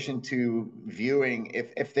relation to viewing,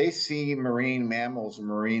 if they see marine mammals and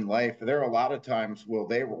marine life, there are a lot of times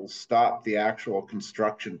they will stop the actual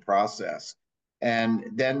construction process. And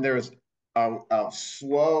then there's a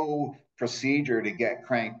slow procedure to get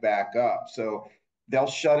cranked back up. So they'll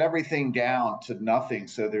shut everything down to nothing.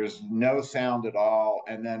 So there's no sound at all.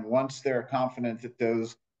 And then once they're confident that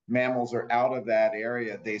those mammals are out of that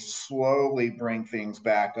area, they slowly bring things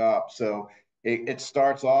back up. So it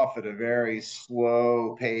starts off at a very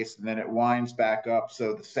slow pace and then it winds back up.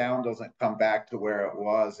 So the sound doesn't come back to where it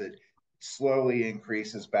was. It slowly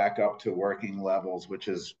increases back up to working levels, which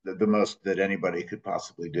is the most that anybody could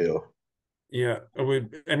possibly do. Yeah,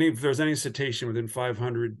 if there's any cetacean within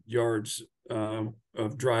 500 yards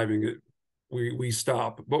of driving it, we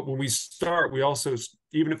stop. But when we start, we also,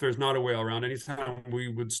 even if there's not a whale around, anytime we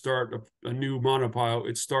would start a new monopile,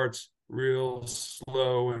 it starts real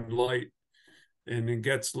slow and light, and it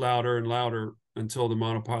gets louder and louder until the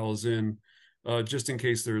monopile is in, just in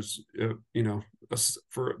case there's, there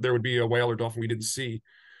would be a whale or dolphin we didn't see,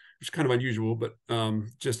 which is kind of unusual, but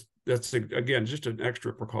that's, again, just an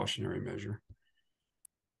extra precautionary measure.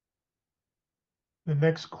 The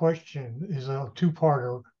next question is a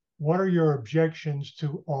two-parter. What are your objections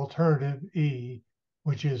to alternative E,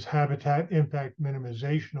 which is habitat impact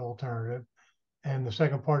minimization alternative? And the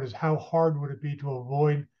second part is, how hard would it be to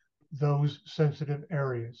avoid those sensitive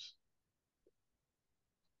areas?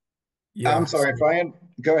 Yeah, I'm sorry, Brian.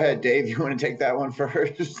 Go ahead, Dave. You want to take that one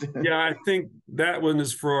first? Yeah, I think that one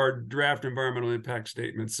is for our draft environmental impact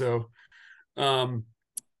statement. So,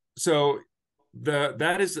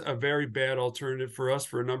 that is a very bad alternative for us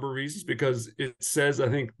for a number of reasons, because it says, I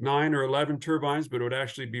think, 9 or 11 turbines, but it would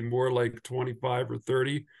actually be more like 25 or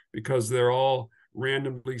 30 because they're all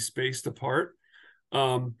randomly spaced apart.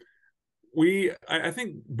 I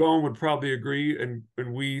think BOEM would probably agree, and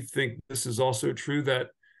we think this is also true, that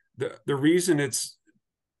the reason it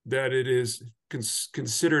is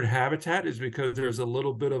considered habitat is because there's a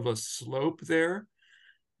little bit of a slope there,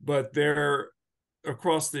 but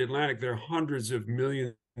across the Atlantic, there are hundreds of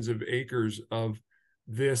millions of acres of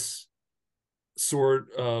this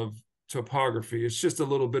sort of topography. It's just a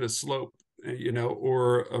little bit of slope,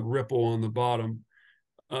 or a ripple on the bottom.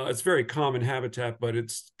 It's very common habitat, but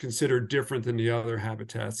it's considered different than the other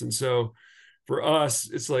habitats. And so for us,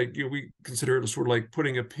 it's like, we consider it sort of like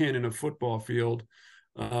putting a pin in a football field.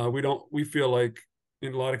 We feel like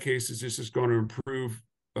in a lot of cases, this is going to improve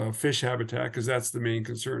fish habitat, because that's the main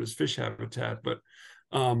concern, is fish habitat. But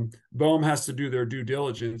BOEM has to do their due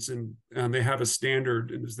diligence, and they have a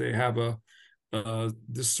standard, and as they have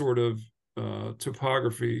this sort of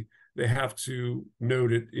topography, they have to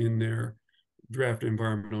note it in their draft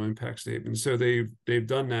environmental impact statement. So they've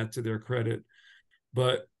done that to their credit.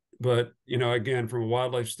 But again, from a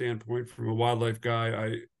wildlife standpoint, from a wildlife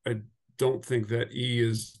guy, I don't think that E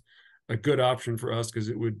is a good option for us, because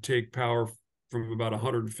it would take power from about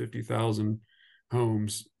 150,000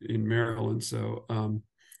 homes in Maryland. So,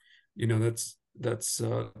 that's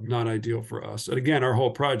not ideal for us. And again, our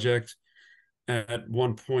whole project at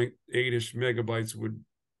 1.8-ish megabytes would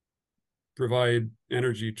provide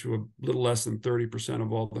energy to a little less than 30%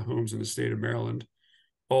 of all the homes in the state of Maryland,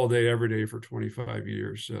 all day, every day for 25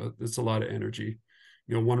 years. So that's a lot of energy.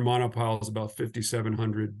 One monopile is about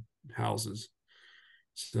 5,700 houses.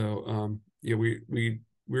 So, we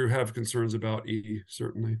have concerns about E,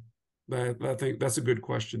 certainly. But I think that's a good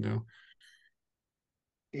question, though.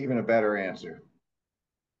 Even a better answer.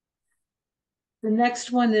 The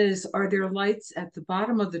next one is, are there lights at the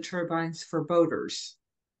bottom of the turbines for boaters?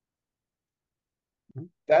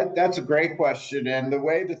 That's a great question. And the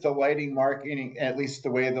way that the lighting marketing, at least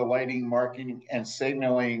the way the lighting marketing and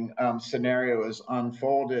signaling scenario is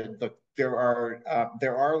unfolded, there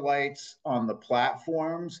are lights on the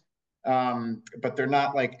platforms, but they're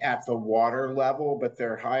not like at the water level, but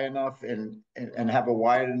they're high enough and have a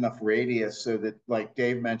wide enough radius so that, like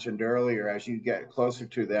Dave mentioned earlier, as you get closer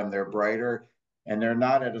to them, they're brighter and they're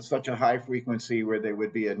not at such a high frequency where they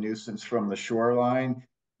would be a nuisance from the shoreline.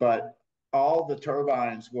 But all the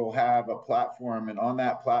turbines will have a platform, and on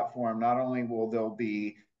that platform, not only will there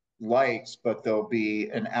be lights, but there'll be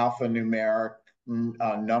an alphanumeric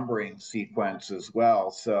numbering sequence as well.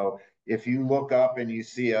 So if you look up and you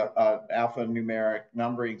see a alphanumeric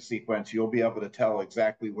numbering sequence, you'll be able to tell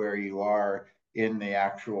exactly where you are in the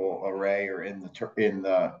actual array or in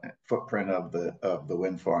the footprint of the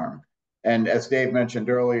wind farm. And as Dave mentioned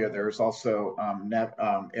earlier, there's also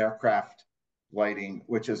aircraft lighting,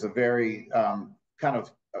 which is a very kind of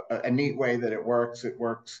a neat way that it works. It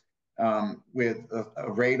works with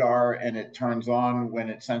a radar, and it turns on when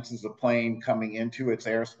it senses a plane coming into its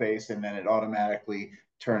airspace, and then it automatically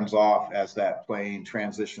turns off as that plane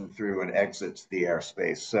transitions through and exits the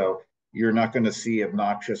airspace. So you're not going to see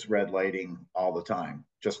obnoxious red lighting all the time,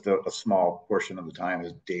 just a small portion of the time,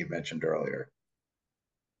 as Dave mentioned earlier.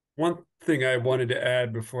 One thing I wanted to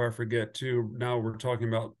add before I forget too, now we're talking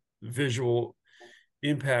about visual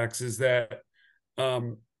impacts, is that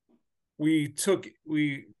we took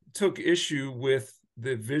issue with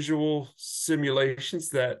the visual simulations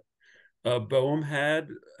that Boehm had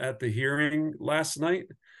at the hearing last night.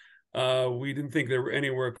 We didn't think they were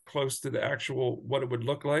anywhere close to the actual what it would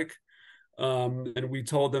look like. And we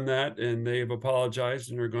told them that, and they have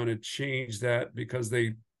apologized and are going to change that because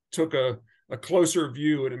they took a closer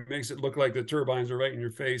view and it makes it look like the turbines are right in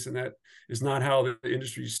your face. And that is not how the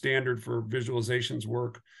industry standard for visualizations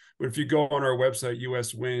work. But if you go on our website,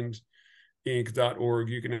 uswindinc.org,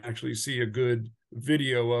 you can actually see a good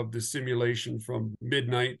video of the simulation from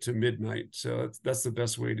midnight to midnight. So that's the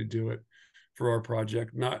best way to do it for our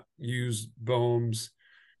project, not use Boehm's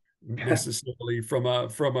necessarily from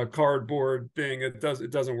a cardboard thing. It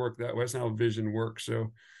doesn't work that way. That's not how vision works.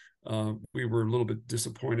 So we were a little bit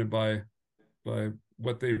disappointed by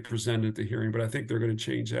what they presented at the hearing, but I think they're going to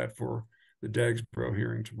change that for the Dagsboro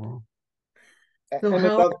hearing tomorrow. So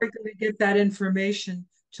how are we going to get that information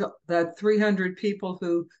to the 300 people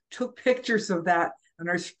who took pictures of that and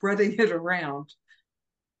are spreading it around?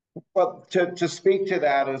 Well, to speak to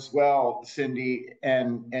that as well, Cindy,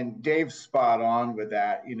 and Dave's spot on with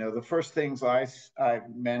that. You know, the first things I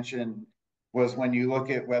mentioned was when you look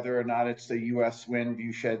at whether or not it's the U.S. wind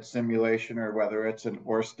viewshed simulation or whether it's an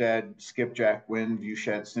Orsted skipjack wind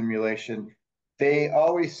viewshed simulation, they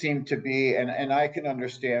always seem to be, and I can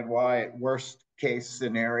understand why, at worst case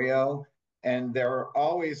scenario, and they're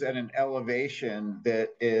always at an elevation that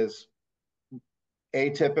is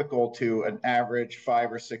atypical to an average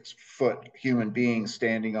 5 or 6 foot human being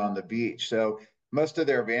standing on the beach. So most of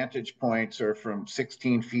their vantage points are from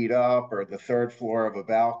 16 feet up or the third floor of a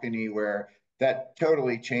balcony, where that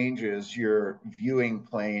totally changes your viewing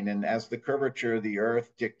plane. And as the curvature of the earth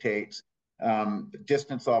dictates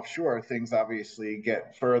distance offshore, things obviously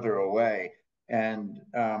get further away. And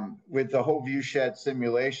with the whole viewshed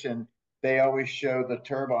simulation, they always show the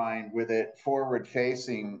turbine with it forward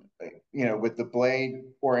facing, you know, with the blade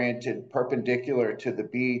oriented perpendicular to the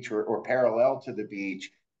beach or parallel to the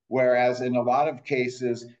beach. Whereas in a lot of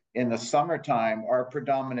cases in the summertime, our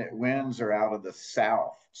predominant winds are out of the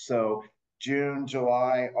south. So June,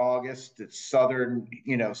 July, August, it's southern,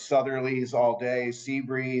 you know, southerlies all day, sea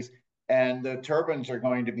breeze. And the turbines are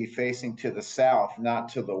going to be facing to the south, not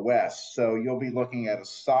to the west. So you'll be looking at a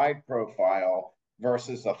side profile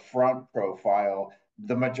versus a front profile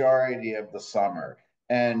the majority of the summer.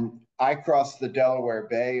 And I cross the Delaware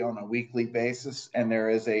Bay on a weekly basis, and there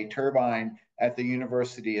is a turbine at the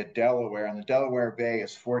University of Delaware, and the Delaware Bay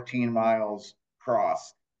is 14 miles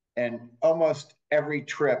across. And almost every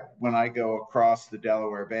trip when I go across the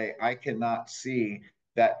Delaware Bay, I cannot see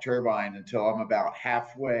that turbine until I'm about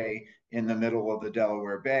halfway in the middle of the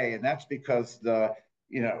Delaware Bay. And that's because the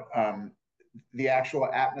actual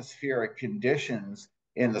atmospheric conditions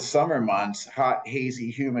in the summer months, hot,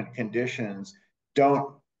 hazy, humid conditions,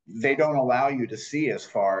 don't allow you to see as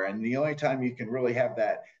far. And the only time you can really have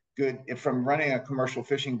that good, from running a commercial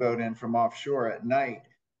fishing boat in from offshore at night,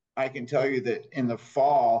 I can tell you that in the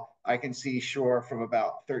fall, I can see shore from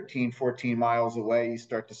about 13, 14 miles away. You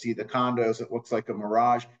start to see the condos. It looks like a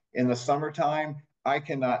mirage. In the summertime, I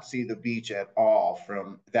cannot see the beach at all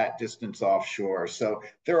from that distance offshore. So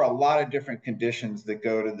there are a lot of different conditions that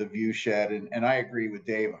go to the view shed. And I agree with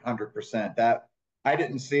Dave 100%. That I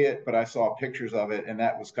didn't see it, but I saw pictures of it, and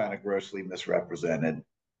that was kind of grossly misrepresented.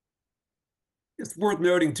 It's worth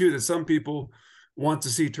noting too that some people want to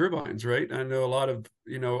see turbines, right? I know a lot of,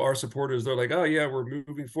 our supporters, they're like, oh yeah, we're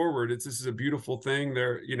moving forward. This is a beautiful thing.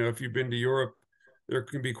 There, if you've been to Europe, there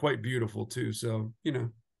can be quite beautiful too. So, there's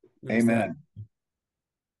that. Amen.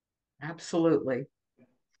 Absolutely.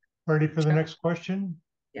 Ready for the next question?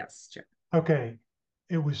 Yes, Jeff. Okay.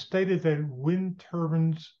 It was stated that wind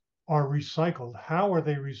turbines are recycled. How are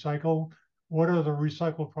they recycled? What are the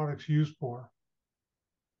recycled products used for?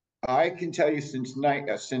 I can tell you since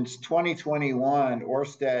 2021,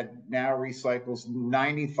 Orsted now recycles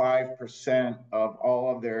 95% of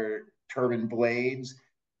all of their turbine blades.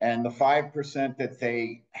 And the 5% that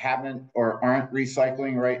they haven't or aren't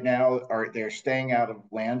recycling right now they're staying out of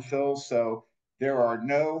landfills. So there are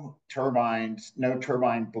no turbines, no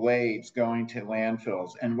turbine blades going to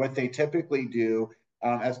landfills. And what they typically do,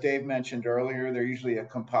 as Dave mentioned earlier, they're usually a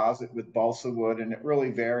composite with balsa wood, and it really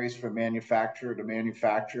varies from manufacturer to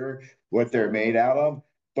manufacturer what they're made out of.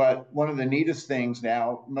 But one of the neatest things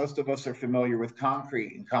now, most of us are familiar with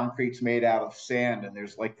concrete, and concrete's made out of sand, and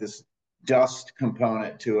there's like this dust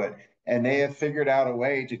component to it. And they have figured out a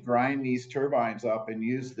way to grind these turbines up and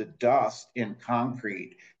use the dust in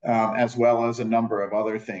concrete, as well as a number of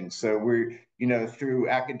other things. So we're, through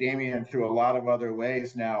academia and through a lot of other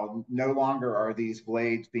ways now, no longer are these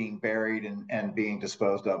blades being buried and being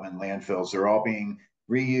disposed of in landfills. They're all being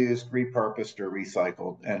reused, repurposed, or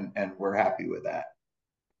recycled, and we're happy with that.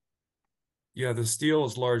 Yeah, the steel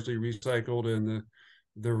is largely recycled, and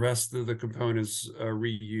the rest of the components are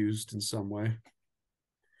reused in some way.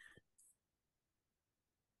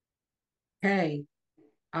 Okay.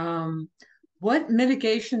 What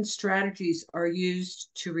mitigation strategies are used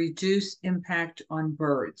to reduce impact on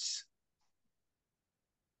birds?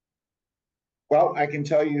 Well, I can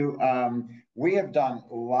tell you, we have done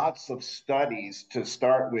lots of studies to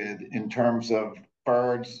start with in terms of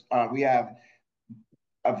birds. We have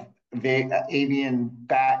the avian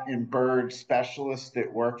bat and bird specialists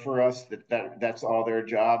that work for us. That's all their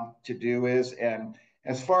job to do is. And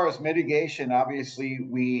as far as mitigation, obviously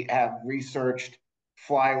we have researched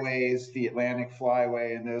flyways, the Atlantic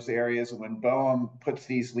flyway in those areas. And when BOEM puts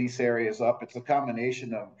these lease areas up, it's a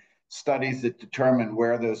combination of studies that determine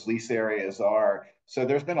where those lease areas are. So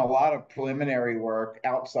there's been a lot of preliminary work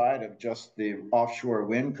outside of just the offshore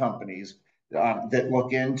wind companies that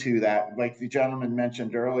look into that. Like the gentleman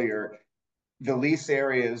mentioned earlier, the lease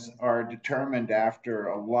areas are determined after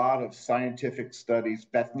a lot of scientific studies,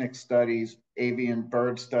 Bethnic studies, avian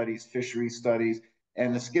bird studies, fishery studies,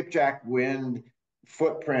 and the skipjack wind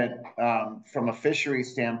footprint from a fishery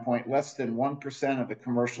standpoint, less than 1% of the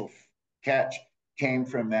commercial catch came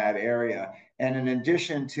from that area. And in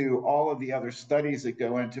addition to all of the other studies that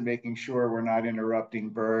go into making sure we're not interrupting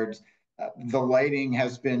birds, the lighting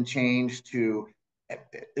has been changed to,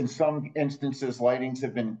 in some instances, lightings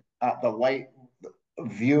have been, the light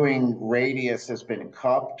viewing radius has been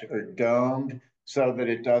cupped or domed so that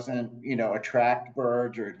it doesn't, attract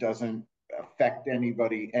birds or it doesn't affect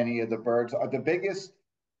any of the birds. The biggest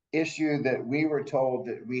issue that we were told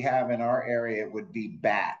that we have in our area would be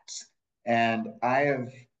bats. And I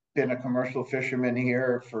have been a commercial fisherman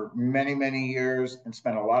here for many, many years and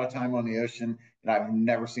spent a lot of time on the ocean, and I've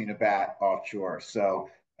never seen a bat offshore. So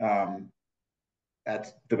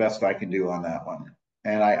that's the best I can do on that one.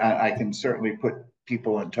 And I can certainly put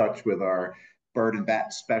people in touch with our bird and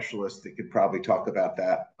bat specialists that could probably talk about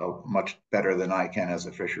that much better than I can as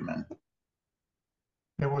a fisherman.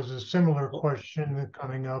 There was a similar question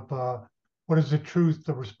coming up. What is the truth,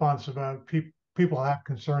 the response about people have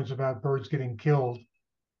concerns about birds getting killed?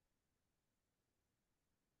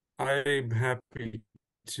 I'm happy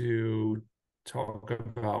to talk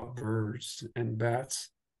about birds and bats.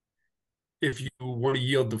 If you want to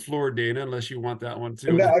yield the floor, Dana, unless you want that one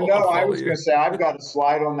too. No, I was you. going to say I've got a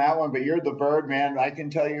slide on that one, but you're the bird man. I can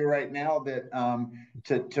tell you right now that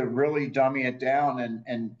to really dummy it down,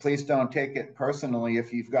 and please don't take it personally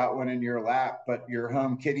if you've got one in your lap, but your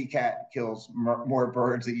home kitty cat kills more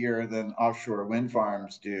birds a year than offshore wind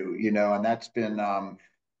farms do, and that's been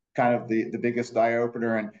kind of the biggest eye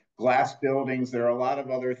opener. And glass buildings, there are a lot of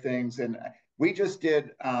other things. And we just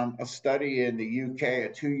did a study in the UK, a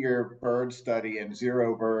 2-year bird study, and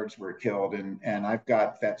 0 birds were killed. And I've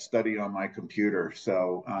got that study on my computer.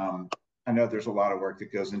 So I know there's a lot of work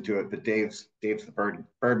that goes into it, but Dave's the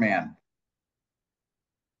bird man.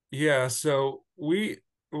 Yeah, so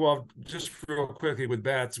well, just real quickly with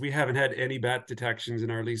bats, we haven't had any bat detections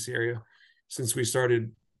in our lease area since we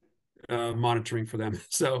started monitoring for them.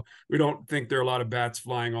 So we don't think there are a lot of bats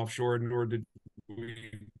flying offshore, nor did we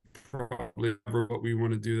probably ever, but we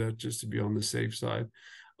want to do that just to be on the safe side.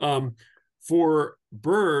 For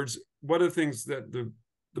birds, one of the things that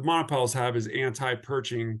the monopiles have is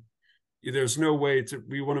anti-perching. There's no way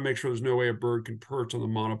we want to make sure there's no way a bird can perch on the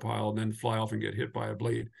monopile and then fly off and get hit by a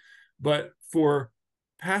blade. But for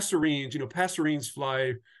passerines, passerines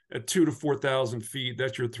fly at 2,000 to 4,000 feet.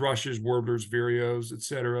 That's your thrushes, warblers, vireos,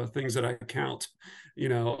 etc. Things that I count,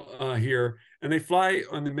 here. And they fly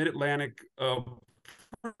on the mid-Atlantic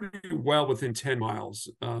pretty well within 10 miles,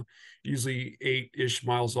 usually 8-ish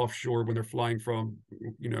miles offshore when they're flying from,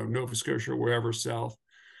 Nova Scotia or wherever south.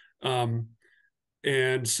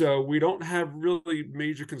 And so we don't have really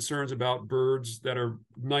major concerns about birds that are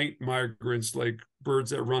night migrants, like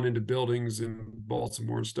birds that run into buildings in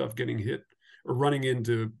Baltimore and stuff, getting hit or running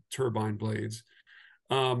into turbine blades.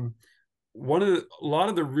 A lot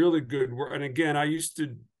of the really good work, and again, I used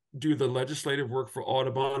to do the legislative work for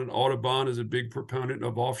Audubon, and Audubon is a big proponent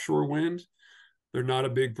of offshore wind. They're not a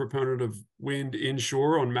big proponent of wind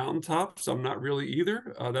inshore on mountaintops. I'm not really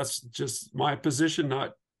either. That's just my position,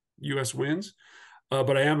 not U.S. winds.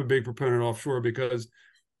 But I am a big proponent offshore because,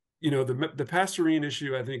 the passerine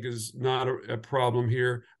issue, I think, is not a problem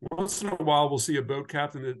here. Once in a while, we'll see a boat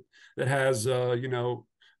captain that has, a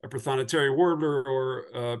prothonotary warbler or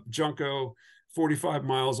a junco 45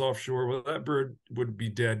 miles offshore. Well, that bird would be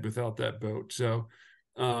dead without that boat. So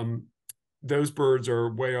those birds are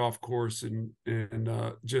way off course, and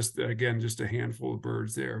just a handful of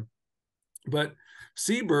birds there. But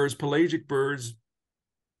seabirds, pelagic birds,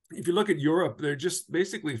 if you look at Europe, they're just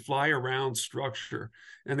basically fly around structure,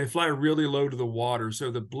 and they fly really low to the water.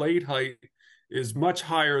 So the blade height is much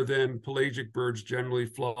higher than pelagic birds generally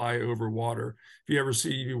fly over water. If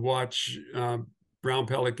you watch brown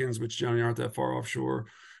pelicans, which generally aren't that far offshore,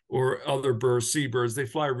 or other birds, seabirds, they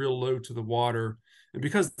fly real low to the water. And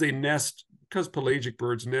because pelagic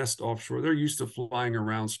birds nest offshore, they're used to flying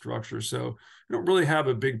around structure. So we don't really have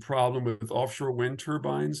a big problem with offshore wind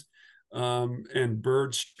turbines. And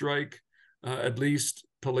bird strike, at least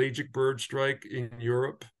pelagic bird strike in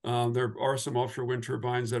Europe. There are some offshore wind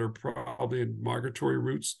turbines that are probably in migratory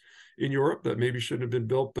routes in Europe that maybe shouldn't have been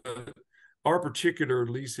built, but our particular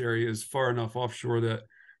lease area is far enough offshore that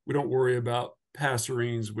we don't worry about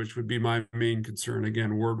passerines, which would be my main concern.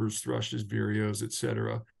 Again, warblers, thrushes, vireos,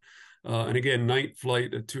 etc. And again, night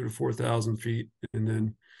flight at 2,000 to 4,000 feet, and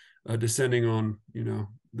then descending on,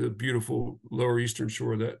 the beautiful lower eastern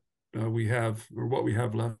shore that we have, or what we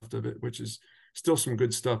have left of it, which is still some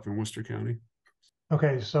good stuff in Worcester County.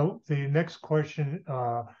 Okay, so the next question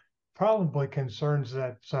probably concerns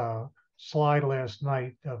that slide last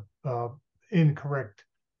night of incorrect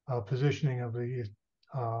positioning of the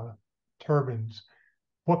turbines.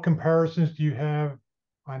 What comparisons do you have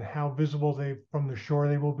on how visible from the shore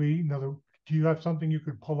they will be? Do you have something you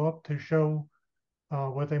could pull up to show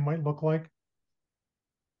what they might look like?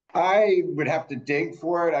 I would have to dig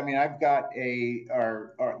for it. I mean, I've got the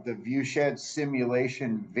viewshed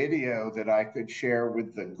simulation video that I could share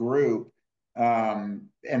with the group. And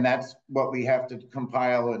that's what we have to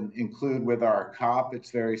compile and include with our COP.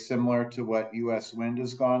 It's very similar to what US Wind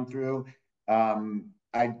has gone through.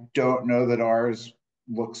 I don't know that ours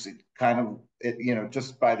looks kind of,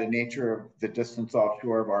 just by the nature of the distance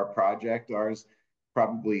offshore of our project, ours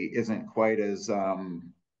probably isn't quite as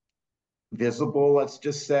visible, let's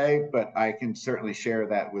just say, but I can certainly share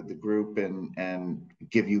that with the group and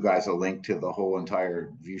give you guys a link to the whole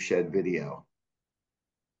entire viewshed video.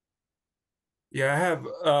 Yeah, I have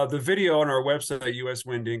the video on our website,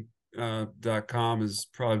 uswinding.com, is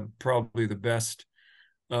probably the best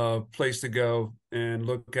place to go and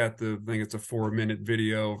look at I think it's a 4-minute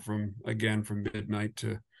video from midnight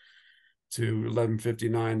to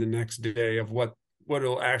 11:59 the next day of what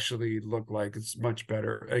it'll actually look like. It's much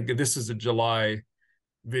better. This is a July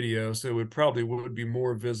video, so it would be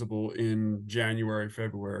more visible in January,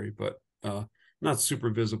 February, but not super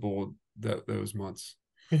visible those months.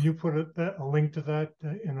 Can you put a link to that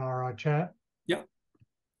in our chat? Yeah.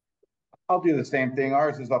 I'll do the same thing.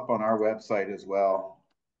 Ours is up on our website as well.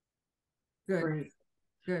 Good. Great.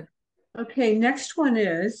 Good. Okay, next one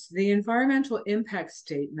is the environmental impact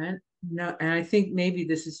statement. No, and I think maybe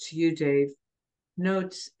this is to you, Dave.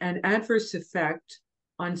 Notes an adverse effect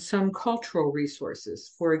on some cultural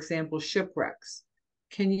resources, for example, shipwrecks.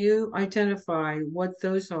 Can you identify what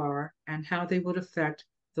those are and how they would affect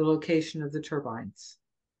the location of the turbines?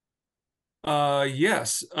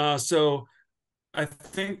 Yes. So I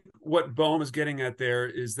think what Bohm is getting at there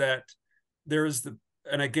is that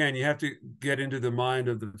and again, you have to get into the mind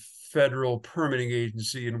of the federal permitting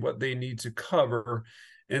agency and what they need to cover.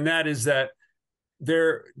 And that is that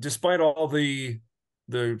despite all the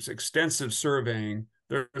extensive surveying,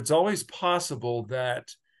 it's always possible that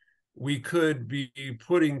we could be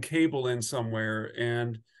putting cable in somewhere,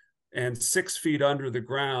 and 6 feet under the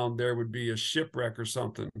ground there would be a shipwreck or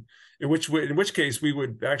something, in which case we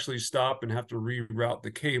would actually stop and have to reroute the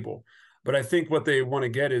cable. But I think what they want to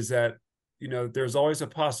get is that, there's always a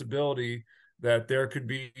possibility that there could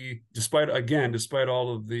be, despite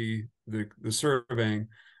all of the surveying,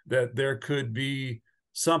 that there could be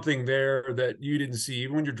something there that you didn't see.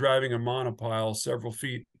 Even when you're driving a monopile several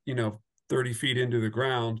feet, 30 feet into the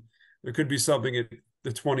ground, there could be something at the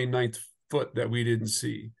 29th foot that we didn't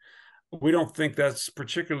see. We don't think that's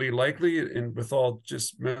particularly likely, and with all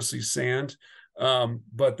just mostly sand,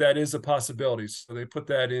 but that is a possibility. So they put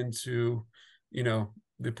that into,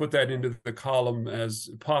 the column as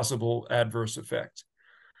possible adverse effect.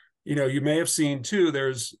 You may have seen too,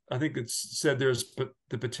 I think it's said there's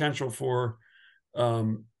the potential for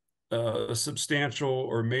a substantial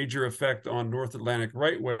or major effect on North Atlantic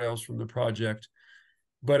right whales from the project.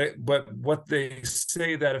 But what they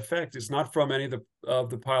say that effect is not from any of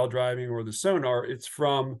the pile driving or the sonar. It's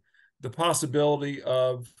from the possibility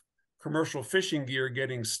of commercial fishing gear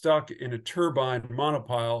getting stuck in a turbine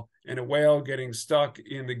monopile and a whale getting stuck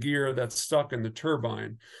in the gear that's stuck in the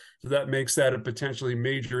turbine. So that makes that a potentially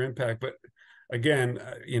major impact. But again,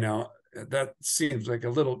 that seems like a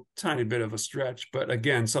little tiny bit of a stretch. But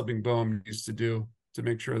again, something BOEM needs to do to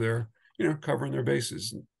make sure they're, covering their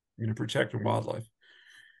bases and, protecting wildlife.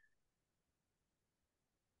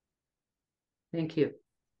 Thank you.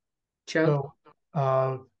 Joe?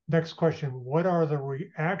 So, next question. What are the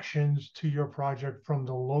reactions to your project from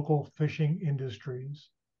the local fishing industries?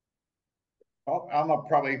 Well, I'm a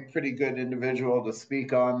probably pretty good individual to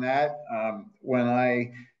speak on that. When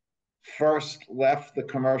I first left the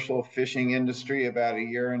commercial fishing industry about a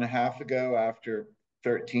year and a half ago, after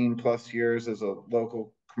 13 plus years as a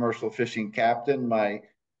local commercial fishing captain, my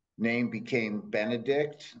name became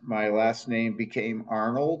Benedict. My last name became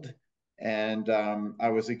Arnold. And I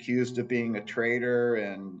was accused of being a traitor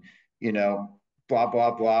and, blah,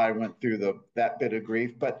 blah, blah. I went through that bit of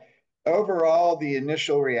grief. But overall, the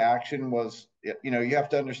initial reaction was, you have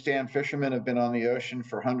to understand fishermen have been on the ocean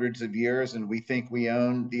for hundreds of years, and we think we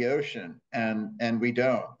own the ocean, and we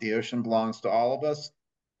don't. The ocean belongs to all of us.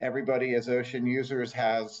 Everybody as ocean users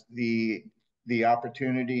has the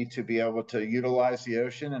opportunity to be able to utilize the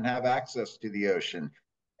ocean and have access to the ocean.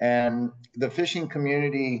 And the fishing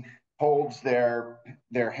community holds their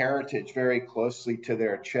heritage very closely to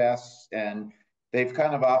their chests, and they've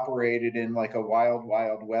kind of operated in like a wild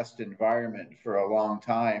west environment for a long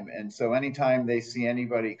time. And so anytime they see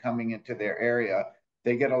anybody coming into their area,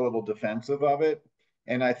 they get a little defensive of it.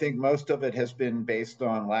 And I think most of it has been based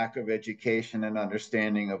on lack of education and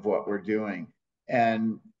understanding of what we're doing.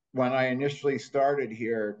 And when I initially started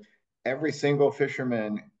here, every single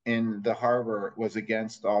fisherman in the harbor was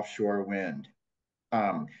against offshore wind.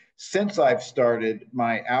 Since I've started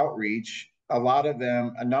my outreach,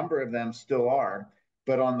 a number of them still are.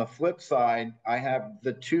 But on the flip side, I have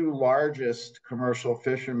the two largest commercial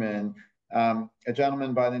fishermen, a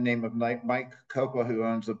gentleman by the name of Mike Copa, who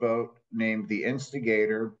owns a boat named the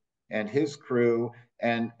Instigator, and his crew,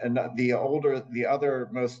 and the other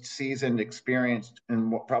most seasoned, experienced,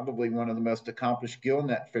 and probably one of the most accomplished gill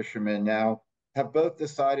net fishermen now, have both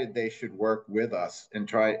decided they should work with us and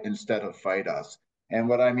try instead of fight us. And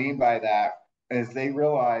what I mean by that is they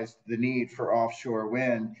realized the need for offshore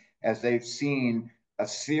wind as they've seen a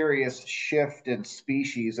serious shift in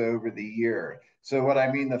species over the year. So what I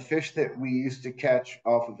mean, the fish that we used to catch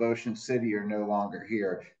off of Ocean City are no longer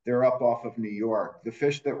here. They're up off of New York. The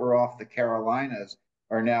fish that were off the Carolinas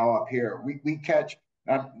are now up here. We catch,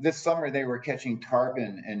 this summer they were catching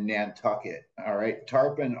tarpon in Nantucket, all right?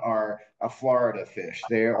 Tarpon are a Florida fish.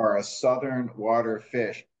 They are a southern water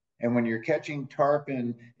fish. And when you're catching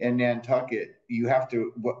tarpon in Nantucket, you have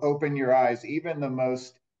to open your eyes. Even the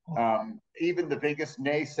biggest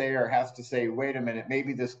naysayer has to say, wait a minute,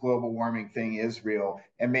 maybe this global warming thing is real,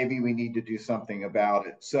 and maybe we need to do something about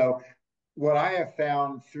it. So what I have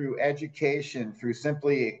found through education, through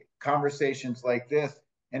simply conversations like this,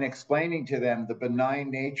 and explaining to them the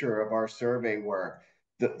benign nature of our survey work,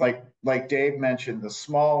 like Dave mentioned, the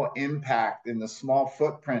small impact and the small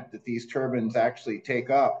footprint that these turbines actually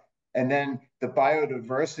take up, and then the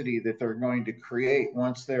biodiversity that they're going to create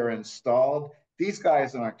once they're installed. These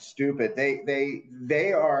guys aren't stupid.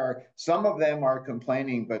 They are, some of them are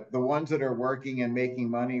complaining, but the ones that are working and making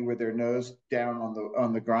money with their nose down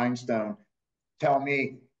on the grindstone tell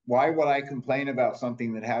me, why would I complain about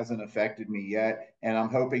something that hasn't affected me yet? And I'm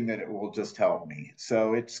hoping that it will just help me.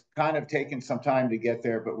 So it's kind of taken some time to get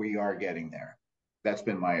there, but we are getting there. That's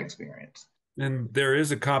been my experience. And there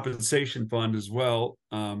is a compensation fund as well.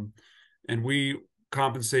 and we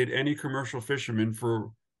compensate any commercial fisherman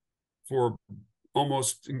for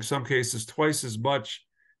almost, in some cases, twice as much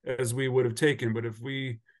as we would have taken. But if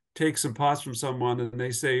we take some pots from someone and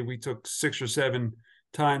they say we took 6 or 7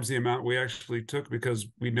 times the amount we actually took because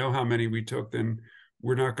we know how many we took, then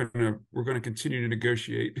we're going to continue to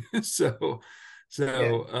negotiate. so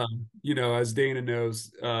Yeah. as Dana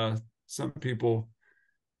knows, some people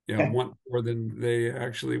want more than they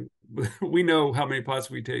actually. We know how many pots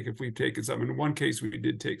we take if we've taken some. In one case, we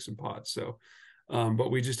did take some pots. So,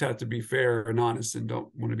 but we just have to be fair and honest and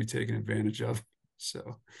don't want to be taken advantage of.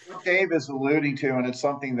 So what Dave is alluding to, and it's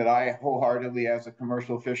something that I wholeheartedly, as a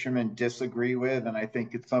commercial fisherman, disagree with, and I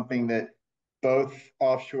think it's something that both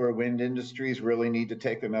offshore wind industries really need to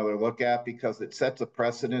take another look at because it sets a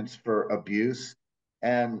precedence for abuse.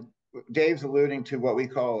 And Dave's alluding to what we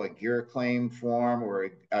call a gear claim form,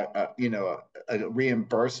 or a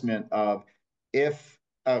reimbursement of if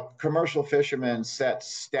a commercial fisherman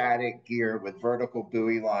sets static gear with vertical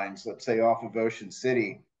buoy lines, let's say off of Ocean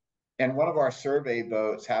City, and one of our survey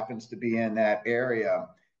boats happens to be in that area,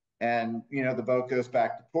 and the boat goes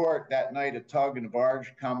back to port that night, a tug and a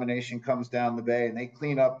barge combination comes down the bay and they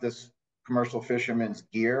clean up this commercial fisherman's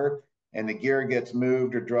gear, and the gear gets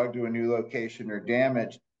moved or drugged to a new location or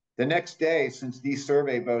damaged. The next day, since these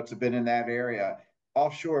survey boats have been in that area,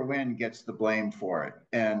 offshore wind gets the blame for it.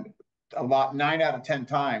 And 9 out of 10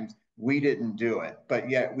 times we didn't do it, but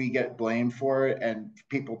yet we get blamed for it. And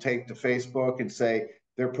people take to Facebook and say,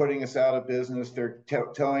 they're putting us out of business. They're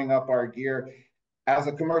towing up our gear. As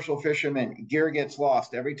a commercial fisherman, gear gets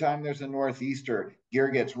lost. Every time there's a northeaster, gear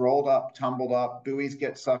gets rolled up, tumbled up, buoys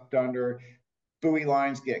get sucked under, buoy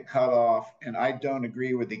lines get cut off. And I don't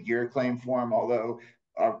agree with the gear claim form, although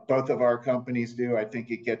both of our companies do. I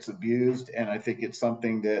think it gets abused, and I think it's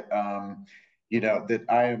something that that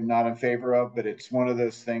I am not in favor of. But it's one of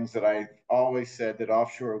those things that I always said, that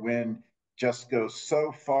offshore wind just goes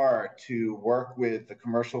so far to work with the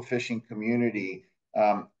commercial fishing community.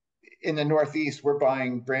 In the Northeast, we're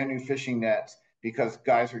buying brand new fishing nets because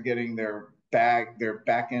guys are getting their back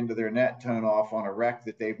end of their net tone off on a wreck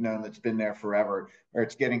that they've known that's been there forever, or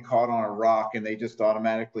it's getting caught on a rock, and they just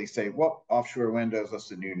automatically say, well, offshore wind owes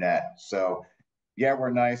us a new net. So yeah, we're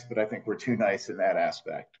nice, but I think we're too nice in that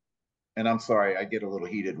aspect. And I'm sorry, I get a little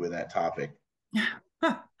heated with that topic.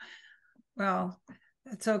 Well,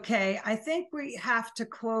 that's okay. I think we have to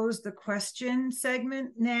close the question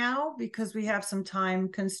segment now because we have some time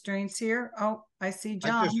constraints here. Oh, I see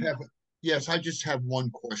John. I just have one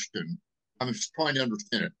question. I'm just trying to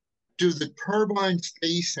understand it. Do the turbines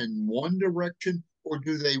face in one direction, or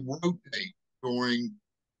do they rotate during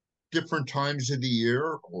different times of the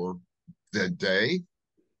year or the day?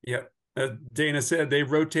 Yeah, as Dana said, they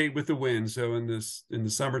rotate with the wind. So in the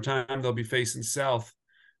summertime, they'll be facing south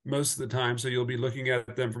most of the time. So you'll be looking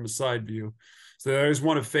at them from a side view. So they always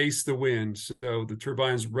want to face the wind. So the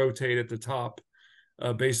turbines rotate at the top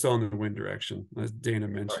based on the wind direction, as Dana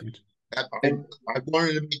mentioned. Right. I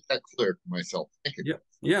wanted to make that clear to myself. Thank you.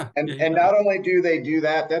 Yeah. And not only do they do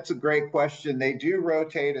that, that's a great question. They do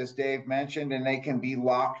rotate, as Dave mentioned, and they can be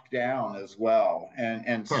locked down as well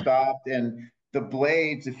and stopped. And the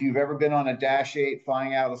blades, if you've ever been on a Dash 8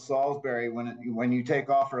 flying out of Salisbury, when you take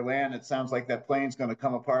off or land, it sounds like that plane's going to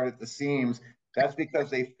come apart at the seams. That's because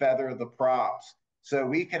they feather the props. So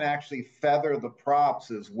we can actually feather the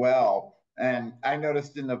props as well. And I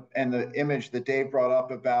noticed in the image that Dave brought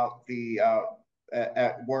up about the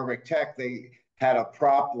at Warwick Tech, they had a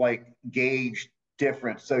prop like gauge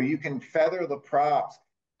difference. So you can feather the props.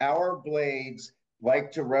 Our blades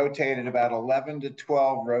like to rotate at about 11 to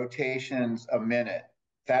 12 rotations a minute.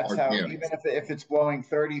 That's how, even if it's blowing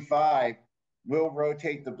 35, we'll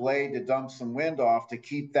rotate the blade to dump some wind off to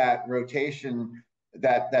keep that rotation,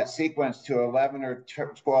 that sequence to 11 or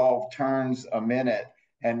 12 turns a minute.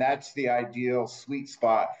 And that's the ideal sweet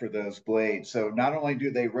spot for those blades. So not only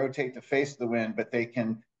do they rotate to face the wind, but they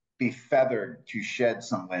can be feathered to shed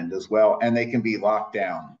some wind as well, and they can be locked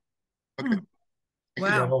down. Okay.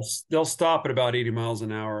 Wow. Yeah, they'll stop at about 80 miles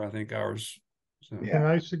an hour, I think, ours. So.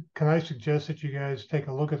 Yeah. Can I suggest that you guys take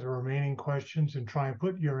a look at the remaining questions and try and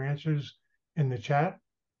put your answers in the chat?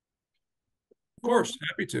 Of course,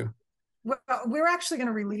 happy to. Well, we're actually going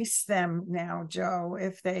to release them now, Joe,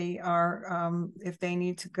 if they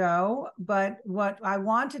need to go. But what I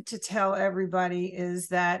wanted to tell everybody is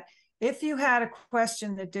that if you had a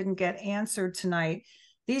question that didn't get answered tonight,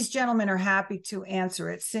 these gentlemen are happy to answer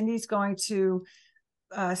it. Cindy,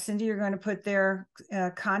 you're going to put their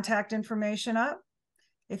contact information up,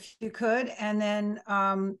 if you could. And then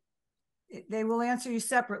they will answer you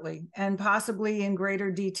separately and possibly in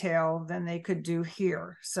greater detail than they could do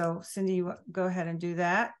here. So Cindy, you go ahead and do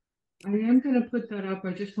that. I am going to put that up.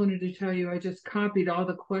 I just wanted to tell you, I just copied all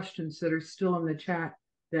the questions that are still in the chat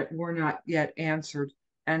that were not yet answered.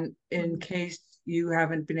 And in case you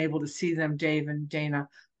haven't been able to see them, Dave and Dana,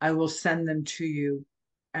 I will send them to you.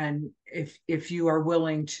 And if you are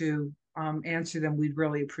willing to answer them, we'd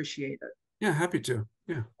really appreciate it. Yeah, happy to.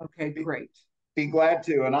 Yeah. Okay, great. Be glad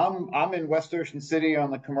to. And I'm in West Ocean City on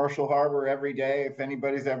the commercial harbor every day. If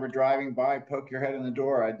anybody's ever driving by, poke your head in the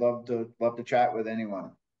door. I'd love to chat with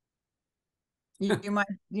anyone. You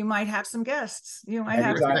might have some guests. You might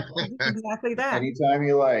have exactly that. Anytime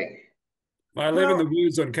you like. I live in the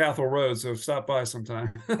woods on Cathal Road, so stop by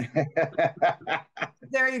sometime.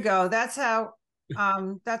 There you go. That's how.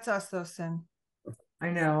 That's us, though, Sin. I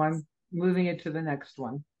know. I'm moving it to the next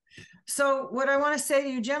one. So what I want to say to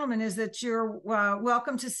you gentlemen is that you're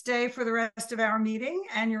welcome to stay for the rest of our meeting,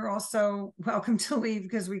 and you're also welcome to leave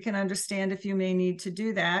because we can understand if you may need to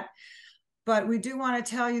do that. But we do want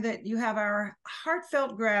to tell you that you have our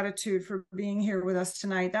heartfelt gratitude for being here with us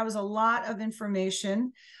tonight. That was a lot of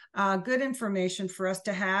information, good information for us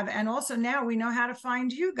to have. And also now we know how to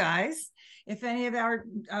find you guys. If any of our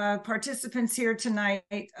participants here tonight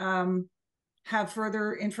have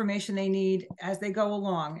further information they need as they go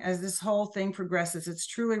along, as this whole thing progresses. It's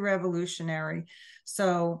truly revolutionary.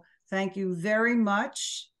 So thank you very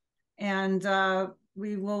much. And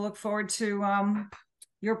we will look forward to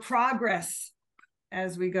your progress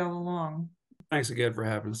as we go along. Thanks again for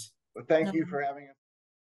having us. Well, thank you for having us.